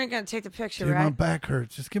to tell me you're going to take the picture, Dude, right? my back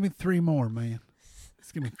hurts. Just give me 3 more, man.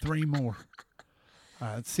 Just give me 3 more. All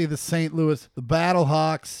right, let's see the St. Louis, the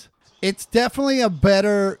Battlehawks. It's definitely a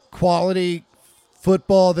better quality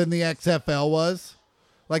football than the XFL was.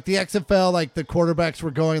 Like the XFL, like the quarterbacks were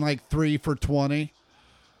going like 3 for 20.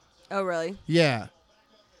 Oh, really? Yeah.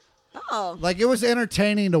 Oh. Like it was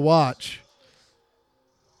entertaining to watch.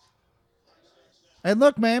 And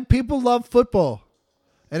look, man, people love football.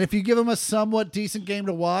 And if you give them a somewhat decent game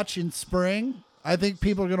to watch in spring, I think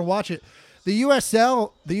people are going to watch it. The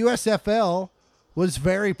USFL was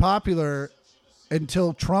very popular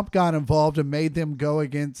until Trump got involved and made them go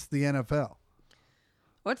against the NFL.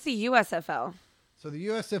 What's the USFL? So the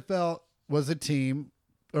USFL was a team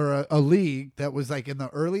or a league that was like in the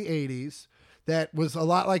early 80s that was a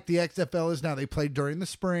lot like the XFL is now. They played during the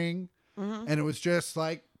spring, and it was just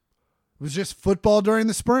football during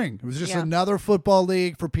the spring. It was just another football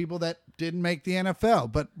league for people that didn't make the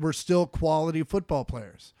NFL, but were still quality football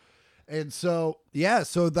players. And so,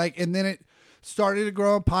 and then it started to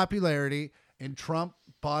grow in popularity, and Trump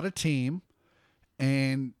bought a team,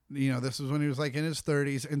 and, this was when he was like in his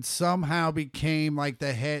 30s, and somehow became like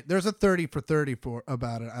the head. There's a 30 for 30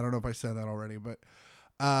 about it. I don't know if I said that already, but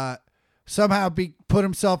somehow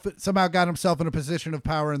got himself in a position of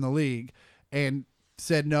power in the league and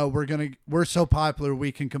said, no, we're so popular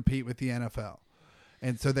we can compete with the NFL.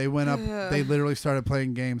 And so they went up, they literally started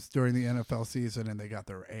playing games during the NFL season, and they got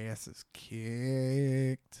their asses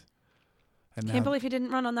kicked. And Can't believe he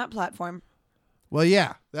didn't run on that platform. Well,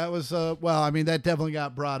 yeah, that was, that definitely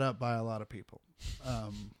got brought up by a lot of people.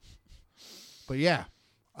 But yeah.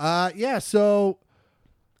 So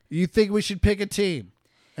you think we should pick a team,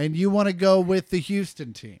 and you want to go with the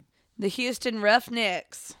Houston team. The Houston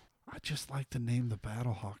Roughnecks. I just like to name the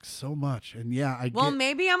Battlehawks so much. And yeah,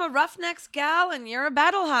 maybe I'm a Roughnecks gal and you're a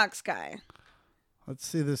Battlehawks guy. Let's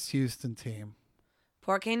see this Houston team.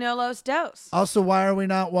 Porque no los dos. Also, why are we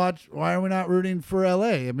not rooting for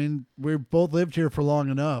LA? I mean, we both lived here for long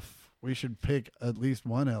enough. We should pick at least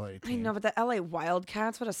one LA team. I know, but the LA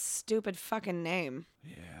Wildcats, what a stupid fucking name.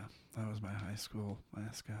 Yeah, that was my high school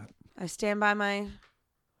mascot. I stand by my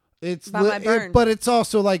but it's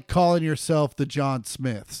also like calling yourself the John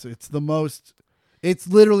Smiths. It's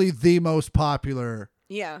literally the most popular.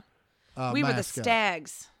 Yeah. We were the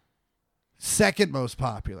Stags. Second most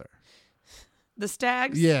popular. The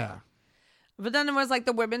Stags? Yeah. But then it was like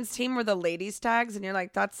the women's team were the Lady Stags, and you're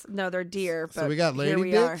like, they're deer. But so we got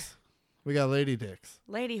Lady Dicks? We got Lady Dicks.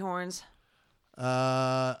 Lady Horns.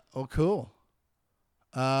 Cool.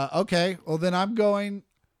 Okay. Well, then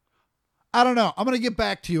I don't know. I'm going to get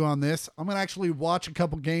back to you on this. I'm going to actually watch a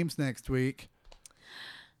couple games next week.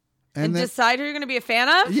 And decide who you're going to be a fan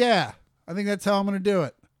of? Yeah. I think that's how I'm going to do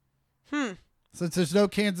it. Since there's no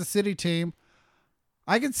Kansas City team,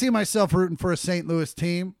 I can see myself rooting for a St. Louis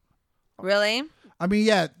team. Really? I mean,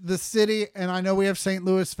 yeah, the city, and I know we have St.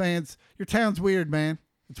 Louis fans. Your town's weird, man.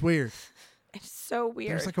 It's weird. It's so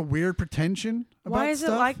weird. There's like a weird pretension about Why is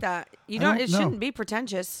stuff. it like that? It shouldn't be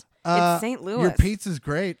pretentious. It's St. Louis. Your pizza's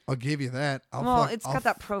great. I'll give you that. It's got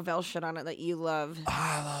that Provel shit on it that you love.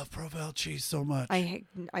 I love Provel cheese so much. I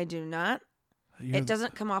do not. It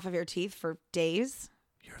doesn't come off of your teeth for days.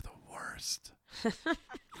 You're the worst.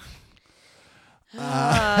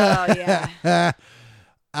 Oh yeah.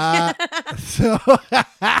 So,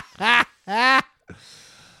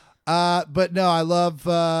 but no, I love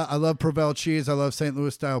Provel cheese. I love St.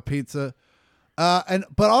 Louis style pizza.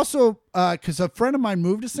 But also, cause a friend of mine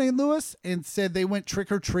moved to St. Louis and said they went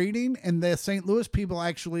trick or treating, and the St. Louis people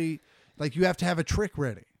actually, like, you have to have a trick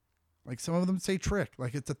ready. Like, some of them say trick,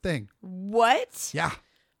 like it's a thing. What? Yeah.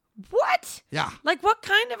 What? Yeah. Like what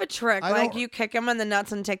kind of a trick? I Like don't- you kick them in the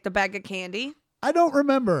nuts and take the bag of candy? I don't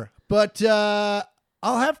remember, but, I'll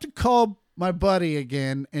have to call my buddy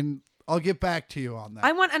again and I'll get back to you on that.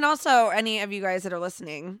 I want, and also any of you guys that are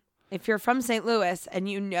listening, if you're from St. Louis and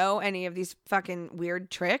you know any of these fucking weird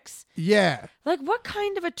tricks, Yeah. like what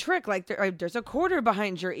kind of a trick? Like there's a quarter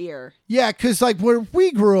behind your ear. Yeah, because like where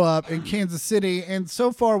we grew up in Kansas City, and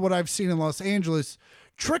so far what I've seen in Los Angeles,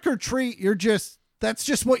 trick or treat, that's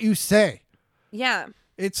just what you say. Yeah.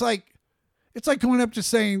 It's like going up to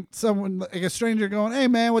saying someone, like a stranger, going, "Hey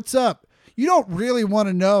man, what's up?" You don't really want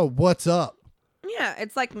to know what's up. Yeah.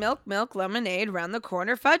 It's like milk, lemonade, round the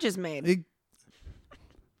corner, fudge is made.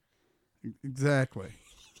 Exactly.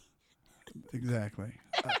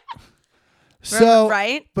 So,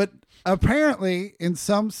 right? But apparently in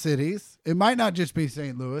some cities, it might not just be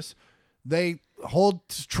St. Louis, they hold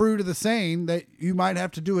true to the saying that you might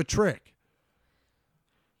have to do a trick.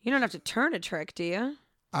 You don't have to turn a trick, do you?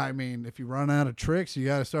 I mean, if you run out of tricks, you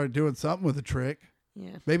got to start doing something with a trick.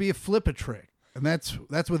 Yeah. Maybe you flip a trick, and that's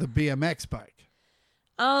with a BMX bike.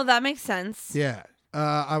 Oh, that makes sense. Yeah.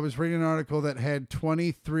 I was reading an article that had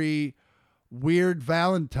 23 weird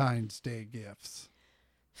Valentine's Day gifts.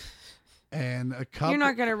 And a couple. You're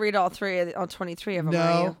not going to read all 23 of them,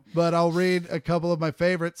 are you? No, but I'll read a couple of my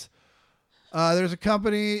favorites. There's a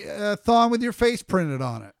company, thong with your face printed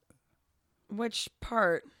on it. Which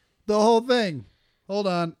part? The whole thing. Hold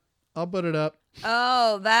on. I'll put it up.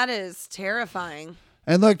 Oh, that is terrifying.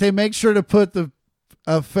 And look, they make sure to put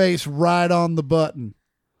a face right on the button.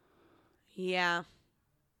 Yeah.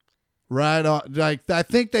 Right on. Like, I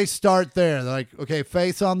think they start there. They're like, okay,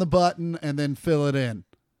 face on the button and then fill it in.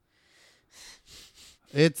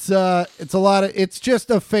 It's a lot of, it's just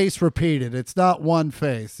a face repeated. It's not one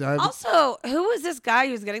face. Also, who is this guy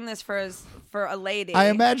who's getting this for a lady? I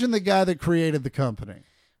imagine the guy that created the company.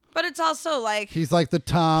 But it's also like He's like the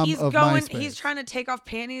Tom of MySpace. He's trying to take off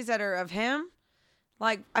panties that are of him.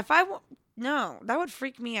 Like no, that would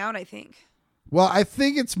freak me out, I think. Well, I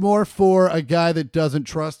think it's more for a guy that doesn't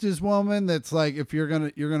trust his woman. That's like, if you're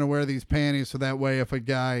gonna wear these panties, so that way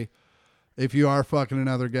if you are fucking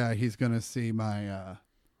another guy, he's gonna see my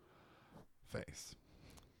face.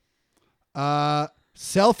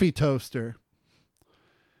 Selfie toaster.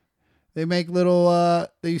 They make little.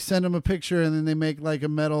 They send them a picture, and then they make like a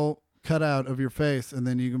metal cutout of your face, and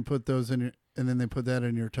then you can put those in and then they put that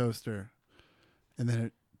in your toaster, and then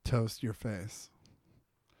it toasts your face.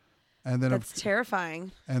 And then that's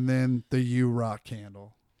terrifying. And then the U Rock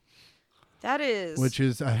candle. That is, which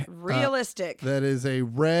is realistic. That is a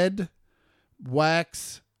red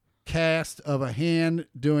wax cast of a hand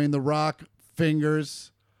doing the rock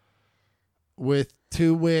fingers with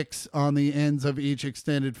 2 wicks on the ends of each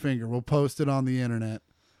extended finger. We'll post it on the internet,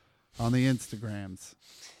 on the Instagrams.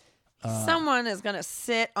 Someone is gonna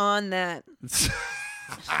sit on that.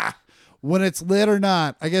 When it's lit or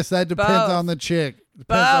not, I guess that depends Both. on the chick.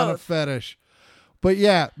 Depends on a Both. fetish. But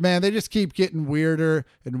yeah, man, they just keep getting weirder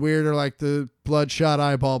and weirder, like the bloodshot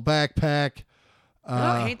eyeball backpack.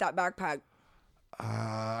 I don't hate that backpack.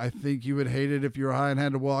 I think you would hate it if you were high and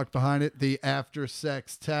had to walk behind it. The after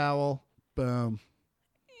sex towel. Boom.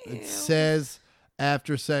 Ew. It says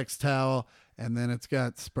after sex towel, and then it's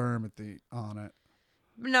got sperm on it.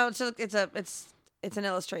 No, it's an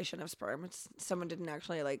illustration of sperm. Someone didn't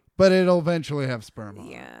actually like. But it'll eventually have sperm on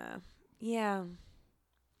it.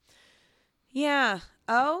 Yeah.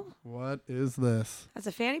 Oh, What is this? that's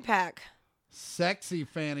a fanny pack. Sexy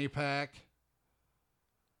fanny pack.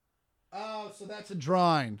 Oh, so that's a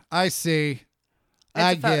drawing. I see.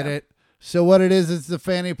 I a get photo. it. So what it is, it's the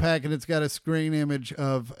fanny pack, and it's got a screen image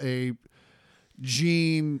of a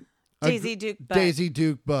Jean. Daisy Duke butt. Daisy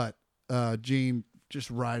Duke butt. Jean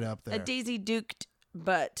just right up there. A Daisy Duked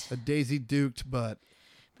butt. A Daisy Duked butt.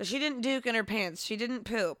 But she didn't duke in her pants. She didn't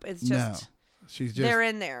poop. It's No. just She's just. they're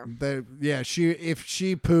in there. If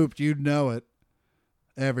she pooped, you'd know it.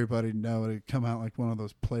 Everybody'd know it. It'd come out like one of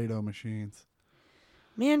those Play-Doh machines.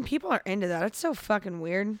 Man, people are into that. It's so fucking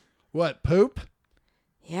weird. What, poop?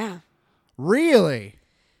 Yeah. Really?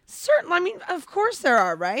 Certain. I mean, of course there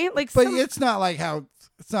are, right? Like, But it's not like how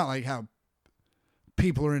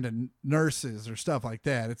people are into nurses or stuff like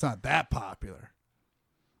that. It's not that popular.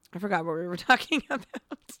 I forgot what we were talking about.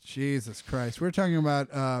 Jesus Christ. We're talking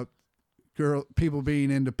about people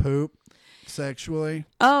being into poop sexually.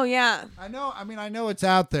 Oh, yeah. I know it's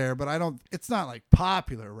out there, but it's not like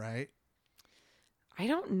popular, right? I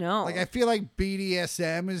don't know. Like, I feel like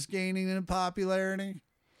BDSM is gaining in popularity.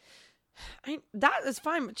 That is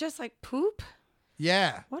fine, but just like poop?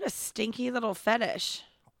 Yeah. What a stinky little fetish.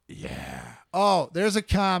 Yeah. Oh, there's a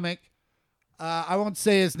comic. I won't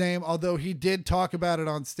say his name, although he did talk about it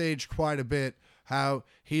on stage quite a bit, how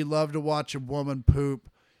he loved to watch a woman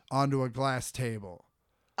poop onto a glass table.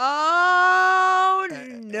 Oh,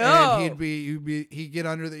 no. And he'd get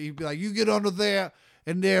under he'd be like, you get under there,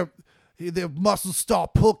 and their muscles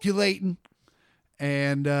start percolating.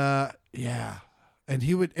 And, yeah. And I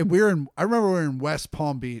remember we were in West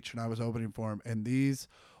Palm Beach, and I was opening for him, and these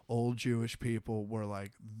old Jewish people were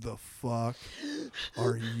like, the fuck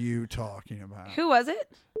are you talking about? Who was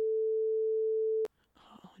it? Oh,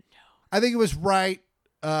 no. I think it was right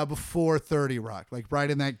before 30 Rock, like right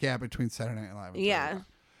in that gap between Saturday Night Live and 30 Yeah. Rock.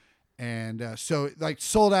 And so, like,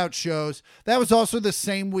 sold out shows. That was also the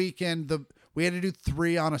same weekend. We had to do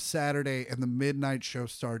 3 on a Saturday, and the midnight show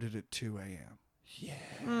started at 2 a.m.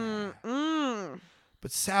 Yeah.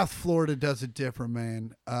 But South Florida does it different,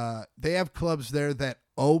 man. They have clubs there that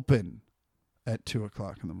open at 2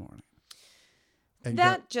 o'clock in the morning.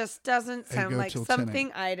 That just doesn't sound like 10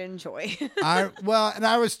 something I'd enjoy. And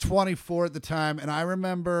I was 24 at the time, and I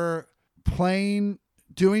remember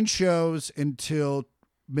doing shows until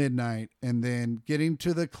midnight, and then getting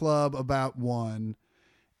to the club about 1,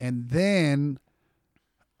 and then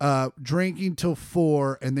drinking till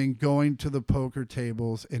 4, and then going to the poker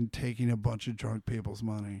tables and taking a bunch of drunk people's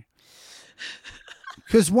money.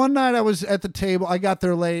 Because one night I was at the table, I got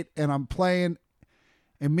there late, and I'm playing,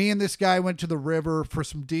 and me and this guy went to the river for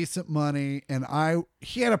some decent money, and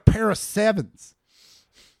he had a pair of 7s,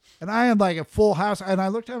 and I had like a full house, and I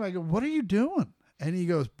looked at him, I go, what are you doing? And he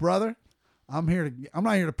goes, brother, I'm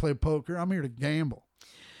not here to play poker, I'm here to gamble.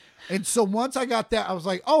 And so once I got that, I was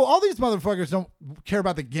like, oh, all these motherfuckers don't care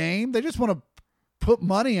about the game. They just want to put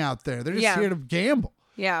money out there. They're just here to gamble.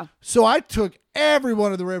 Yeah. So I took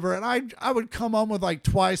everyone to the river, and I would come home with like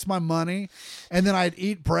twice my money, and then I'd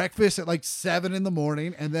eat breakfast at like 7 in the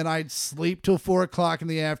morning, and then I'd sleep till 4 o'clock in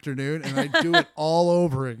the afternoon, and I'd do it all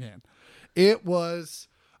over again. It was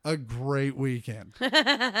a great weekend.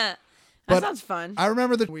 That sounds fun. I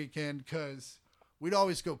remember the weekend because we'd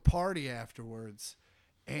always go party afterwards.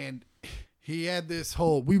 And he had this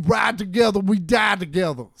whole, we ride together, we die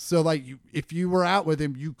together. So, like, if you were out with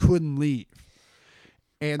him, you couldn't leave.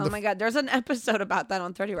 And oh, my God. There's an episode about that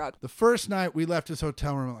on 30 Rock. The first night, we left his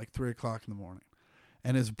hotel room at like 3 o'clock in the morning.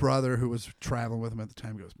 And his brother, who was traveling with him at the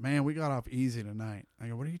time, goes, man, we got off easy tonight. I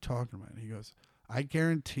go, what are you talking about? And he goes, I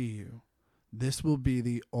guarantee you this will be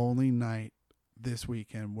the only night this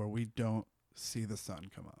weekend where we don't see the sun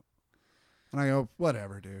come up. And I go,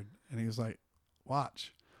 whatever, dude. And he was like,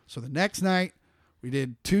 watch. So the next night, we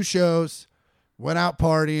did 2 shows, went out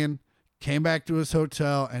partying, came back to his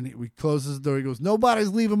hotel, and we closed his door. He goes, nobody's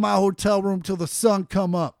leaving my hotel room till the sun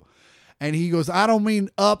come up. And he goes, I don't mean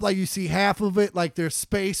up like you see half of it, like there's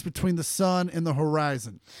space between the sun and the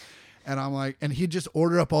horizon. And I'm like, and he'd just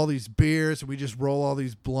order up all these beers, and we just roll all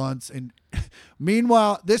these blunts. And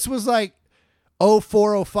meanwhile, this was like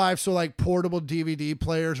 04, 05, so like portable DVD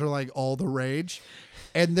players are like all the rage.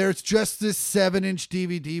 And there's just this 7-inch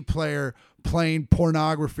DVD player playing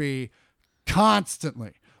pornography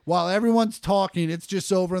constantly. While everyone's talking, it's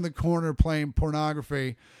just over in the corner playing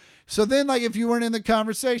pornography. So then, like, if you weren't in the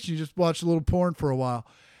conversation, you just watch a little porn for a while.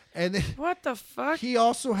 And then what the fuck? He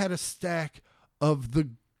also had a stack of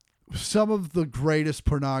some of the greatest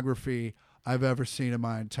pornography I've ever seen in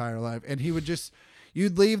my entire life. And he would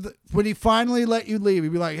you'd leave, when he finally let you leave,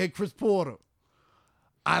 he'd be like, hey, Chris Porter,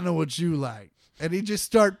 I know what you like. And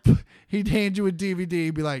he'd hand you a DVD,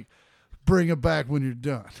 he'd be like, bring it back when you're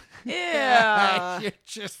done. Yeah. You're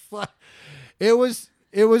just like, it was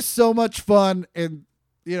so much fun. And,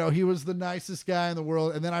 you know, he was the nicest guy in the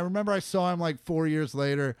world. And then I remember I saw him like 4 years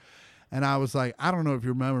later, and I was like, I don't know if you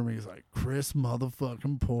remember me. He's like, Chris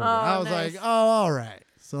motherfucking Porter. I was nice. like, oh, all right.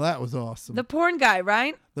 So that was awesome. The porn guy,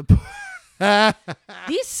 right?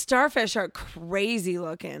 These starfish are crazy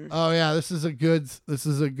looking. Oh yeah, this is a good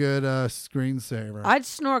screensaver. I'd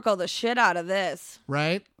snorkel the shit out of this.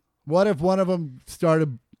 Right? What if one of them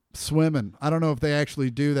started swimming? I don't know if they actually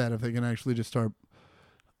do that, if they can actually just start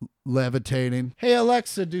levitating. Hey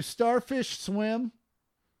Alexa, do starfish swim?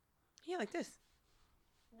 Yeah, like this.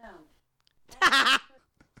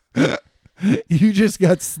 No. You just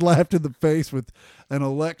got slapped in the face with an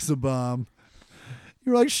Alexa bomb.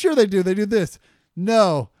 You're like, sure they do. They do this.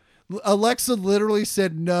 No, Alexa literally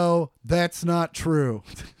said, no, that's not true.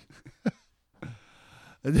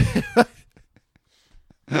 Why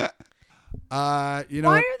are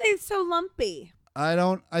they so lumpy? I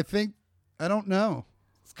don't know.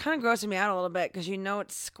 It's kind of grossing me out a little bit because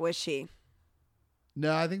it's squishy.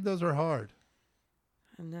 No, I think those are hard.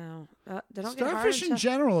 No, they don't Starfish get hard in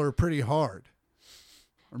general are pretty hard.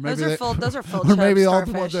 Or maybe those are full. Or maybe all the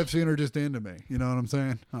starfish. ones I've seen are just into me. You know what I'm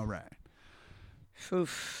saying? All right.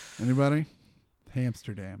 Oof. Anybody?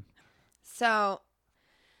 Hamsterdam. So,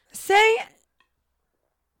 say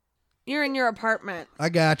you're in your apartment. I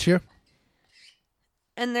got you.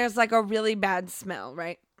 And there's like a really bad smell,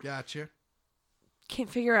 right? Got you. Can't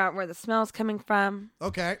figure out where the smell's coming from.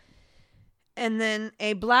 Okay. And then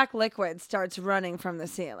a black liquid starts running from the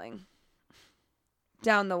ceiling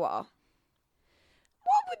down the wall.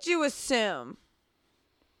 What would you assume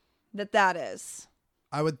that is?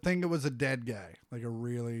 I would think it was a dead guy, like a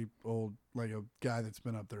really old, like a guy that's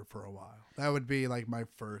been up there for a while. That would be like my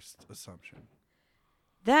first assumption.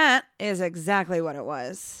 That is exactly what it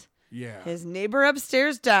was. Yeah. His neighbor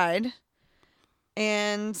upstairs died,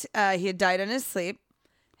 and he had died in his sleep.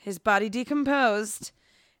 His body decomposed,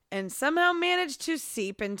 and somehow managed to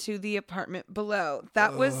seep into the apartment below.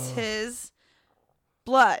 That was his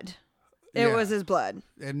blood. It was his blood.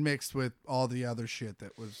 And mixed with all the other shit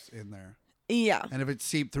that was in there. Yeah. And if it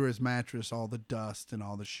seeped through his mattress, all the dust and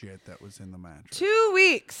all the shit that was in the mattress. 2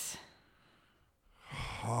 weeks.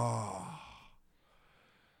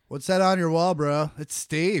 What's that on your wall, bro? It's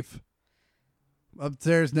Steve.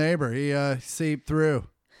 Upstairs neighbor. He seeped through.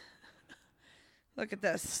 Look at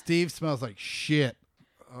this. Steve smells like shit.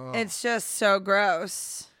 Oh. It's just so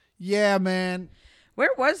gross. Yeah, man.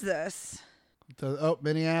 Where was this?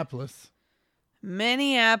 Minneapolis.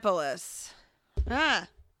 Minneapolis. Ah.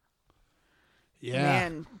 Yeah.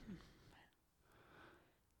 Man.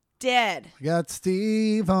 Dead. I got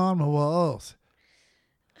Steve on my walls.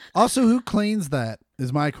 Also, who cleans that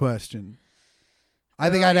is my question. I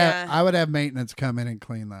think I would have maintenance come in and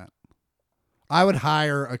clean that. I would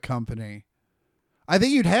hire a company. I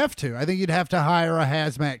think you'd have to. I think you'd have to hire a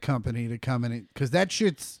hazmat company to come in because that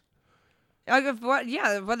shit's. What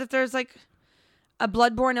if there's like a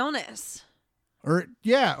bloodborne illness? Or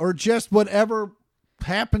just whatever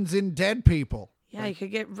happens in dead people. Yeah, you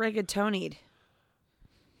could get rigatonied.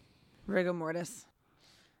 Rigor mortis.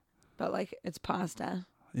 But like it's pasta.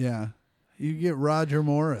 Yeah. You get Roger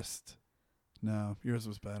Morris. No, yours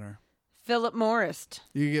was better. Philip Morris.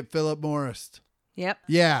 You get Philip Morris. Yep.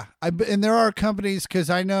 Yeah. And there are companies because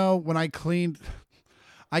I know when I cleaned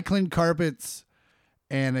carpets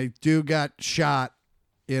and a dude got shot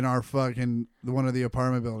in our fucking one of the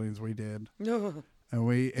apartment buildings we did.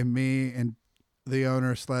 And me and the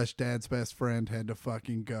owner / dad's best friend had to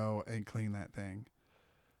fucking go and clean that thing.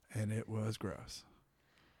 And it was gross.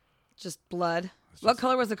 Just blood. What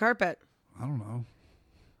color was the carpet? I don't know.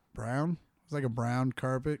 Brown? It was like a brown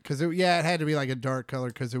carpet. Because it had to be like a dark color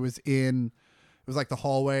because it was like the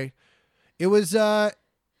hallway. It was, yeah.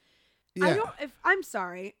 I'm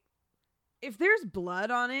sorry. If there's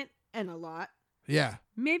blood on it and a lot. Yeah.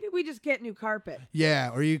 Maybe we just get new carpet. Yeah.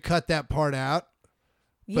 Or you cut that part out.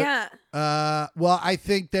 But, yeah. Well, I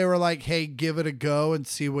think they were like, hey, give it a go and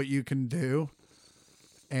see what you can do.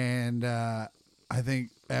 And I think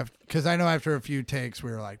because I know after a few takes, we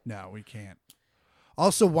were like, no, we can't.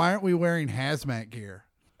 Also, why aren't we wearing hazmat gear?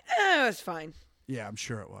 It was fine. Yeah, I'm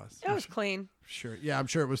sure it was. It was clean. Sure. Yeah, I'm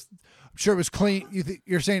sure it was. I'm sure it was clean.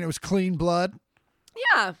 You're saying it was clean blood?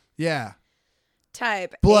 Yeah. Yeah.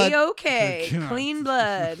 Type blood. A-OK. Clean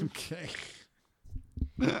blood. Okay.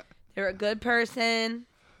 They're a good person.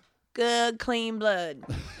 Good, clean blood.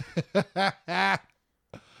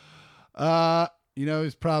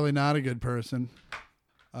 He's probably not a good person.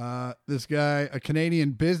 This guy, a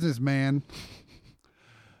Canadian businessman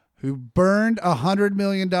who burned $100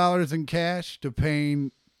 million in cash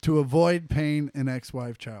to avoid paying an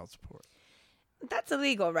ex-wife child support. That's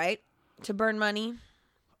illegal, right? To burn money?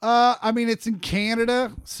 I mean, it's in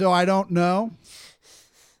Canada, so I don't know.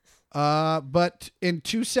 But in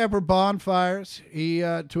 2 separate bonfires, he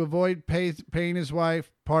to avoid paying his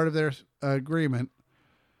wife part of their agreement,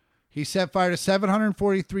 he set fire to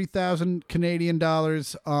 743,000 Canadian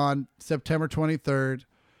dollars on September 23rd,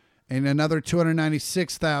 and another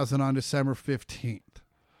 296,000 on December 15th.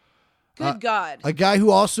 Good God! A guy who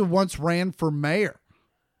also once ran for mayor.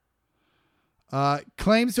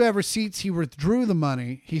 Claims to have receipts he withdrew the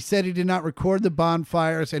money. He said he did not record the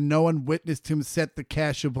bonfires and no one witnessed him set the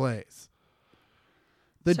cash ablaze.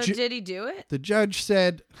 Did he do it? The judge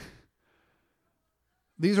said,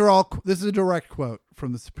 this is a direct quote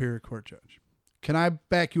from the Superior Court judge. can I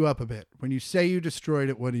back you up a bit? When you say you destroyed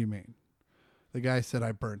it, what do you mean? The guy said,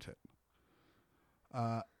 I burnt it.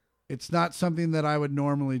 It's not something that I would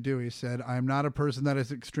normally do, he said. I am not a person that is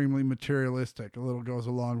extremely materialistic. A little goes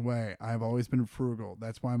a long way. I have always been frugal.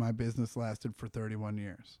 That's why my business lasted for 31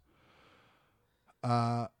 years.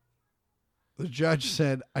 The judge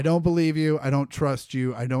said, I don't believe you. I don't trust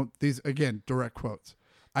you. These, again, direct quotes.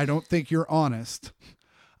 I don't think you're honest.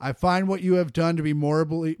 I find what you have done to be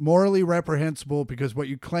morally reprehensible because what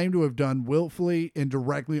you claim to have done willfully and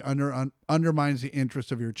directly undermines the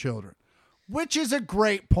interests of your children. Which is a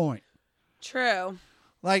great point. True.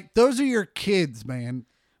 Like, those are your kids, man.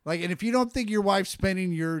 Like, and if you don't think your wife's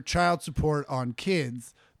spending your child support on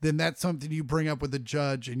kids, then that's something you bring up with the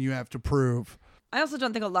judge and you have to prove. I also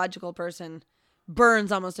don't think a logical person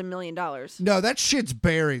burns almost $1 million. No, that shit's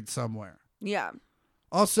buried somewhere. Yeah.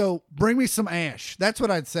 Also, bring me some ash. That's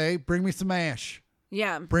what I'd say. Bring me some ash.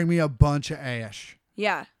 Yeah. Bring me a bunch of ash.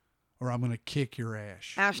 Yeah. Or I'm going to kick your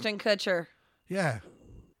ash. Ashton Kutcher. Yeah.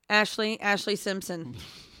 Ashley Simpson.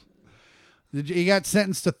 He got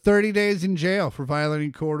sentenced to 30 days in jail for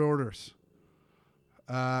violating court orders.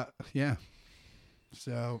 Yeah.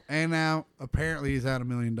 So, and now apparently he's out $1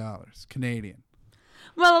 million Canadian.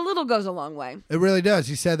 Well, a little goes a long way. It really does.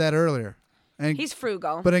 You said that earlier. And he's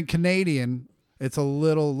frugal. But in Canadian, it's a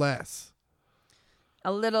little less.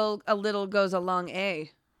 A little goes a long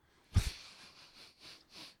A.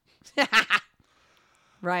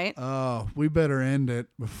 Right? Oh, we better end it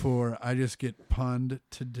before I just get punned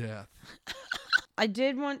to death. I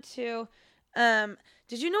did want to.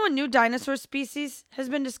 Did you know a new dinosaur species has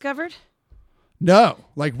been discovered? No,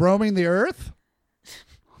 like roaming the earth?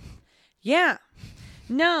 Yeah.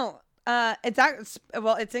 No.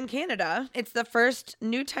 It's in Canada. It's the first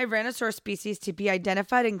new tyrannosaur species to be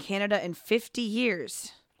identified in Canada in 50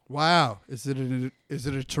 years. Wow. Is it a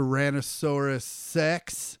Tyrannosaurus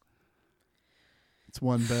sex? It's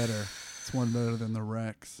one better. It's one better than the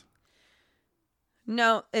Rex.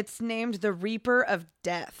 No, it's named the Reaper of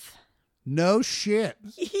Death. No shit.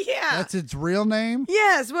 Yeah. That's its real name?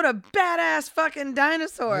 Yes, what a badass fucking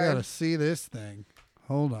dinosaur. I gotta see this thing.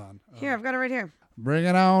 Hold on. Here, I've got it right here. Bring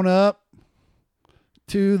it on up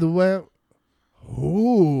to the web.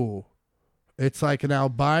 Ooh. It's like an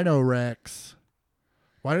albino Rex.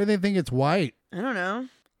 Why do they think it's white? I don't know.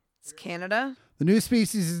 It's Canada. The new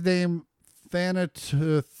species is named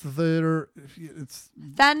Thanatother. It's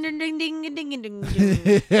Thunder ding ding ding ding ding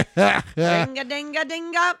dinga dinga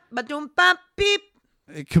dinga ba-dum ba beep.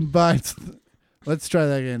 It combines. Let's try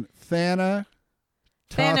that again.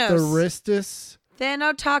 Thanatothoristus.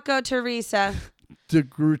 Thanotaco Teresa.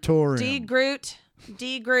 Degrutorium.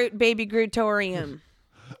 D Groot baby Grootorium.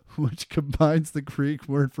 Which combines the Greek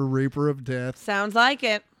word for reaper of death. Sounds like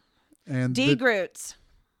it. And D Groots.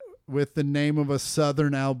 With the name of a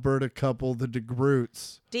southern Alberta couple, the De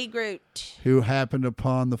Groots. D Groot. Who happened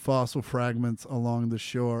upon the fossil fragments along the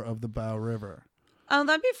shore of the Bow River. Oh,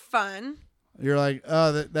 that'd be fun. You're like,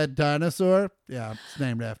 oh, that dinosaur? Yeah, it's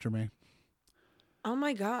named after me. Oh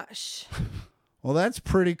my gosh. Well, that's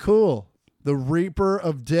pretty cool. The Reaper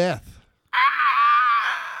of Death.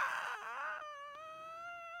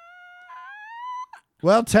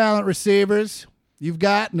 Well, talent receivers, you've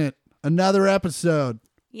gotten it. Another episode.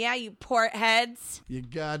 Yeah, you port heads. You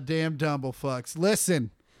goddamn dumblefucks.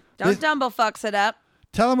 Listen. Don't dumblefucks it up.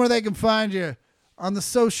 Tell them where they can find you on the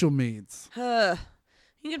social medias. You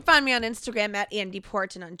can find me on Instagram at Andy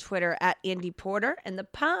Port and on Twitter at Andy Porter. And the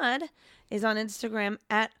pod is on Instagram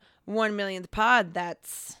at 1 millionth pod.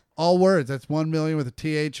 That's all words. That's 1 million with a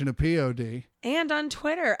TH and a POD. And on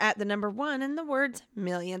Twitter at the number 1 and the words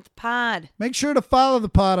millionth pod. Make sure to follow the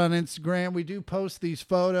pod on Instagram. We do post these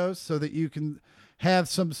photos so that you can have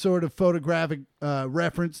some sort of photographic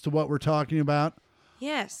reference to what we're talking about.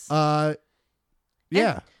 Yes. Yeah.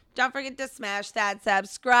 And don't forget to smash that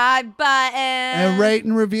subscribe button. And rate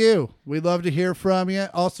and review. We'd love to hear from you.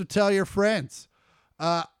 Also tell your friends.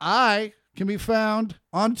 I can be found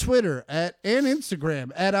on Twitter and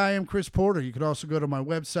Instagram at I am Chris Porter. You can also go to my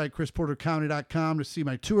website, chrisportercounty.com, to see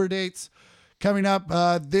my tour dates. Coming up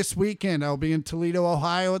this weekend, I'll be in Toledo,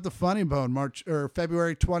 Ohio at the Funny Bone,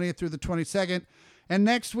 February 20th through the 22nd. And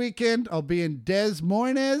next weekend, I'll be in Des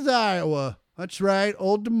Moines, Iowa. That's right,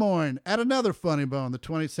 Old Des Moines, at another Funny Bone, the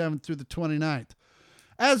 27th through the 29th.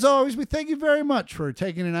 As always, we thank you very much for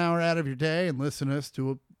taking an hour out of your day and listening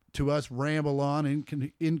to us ramble on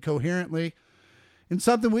incoherently in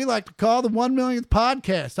something we like to call the 1 millionth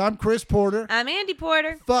podcast. I'm Chris Porter. I'm Andy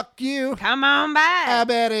Porter. Fuck you. Come on back. I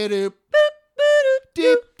bet it doop.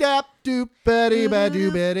 Deep dap doop ba dee ba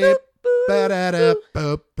doo ba dip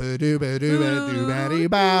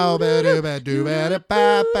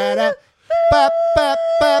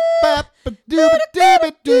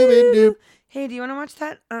Hey, do you want to watch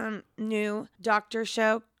that new doctor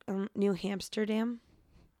show, New Hamsterdam?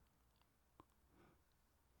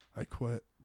 I quit.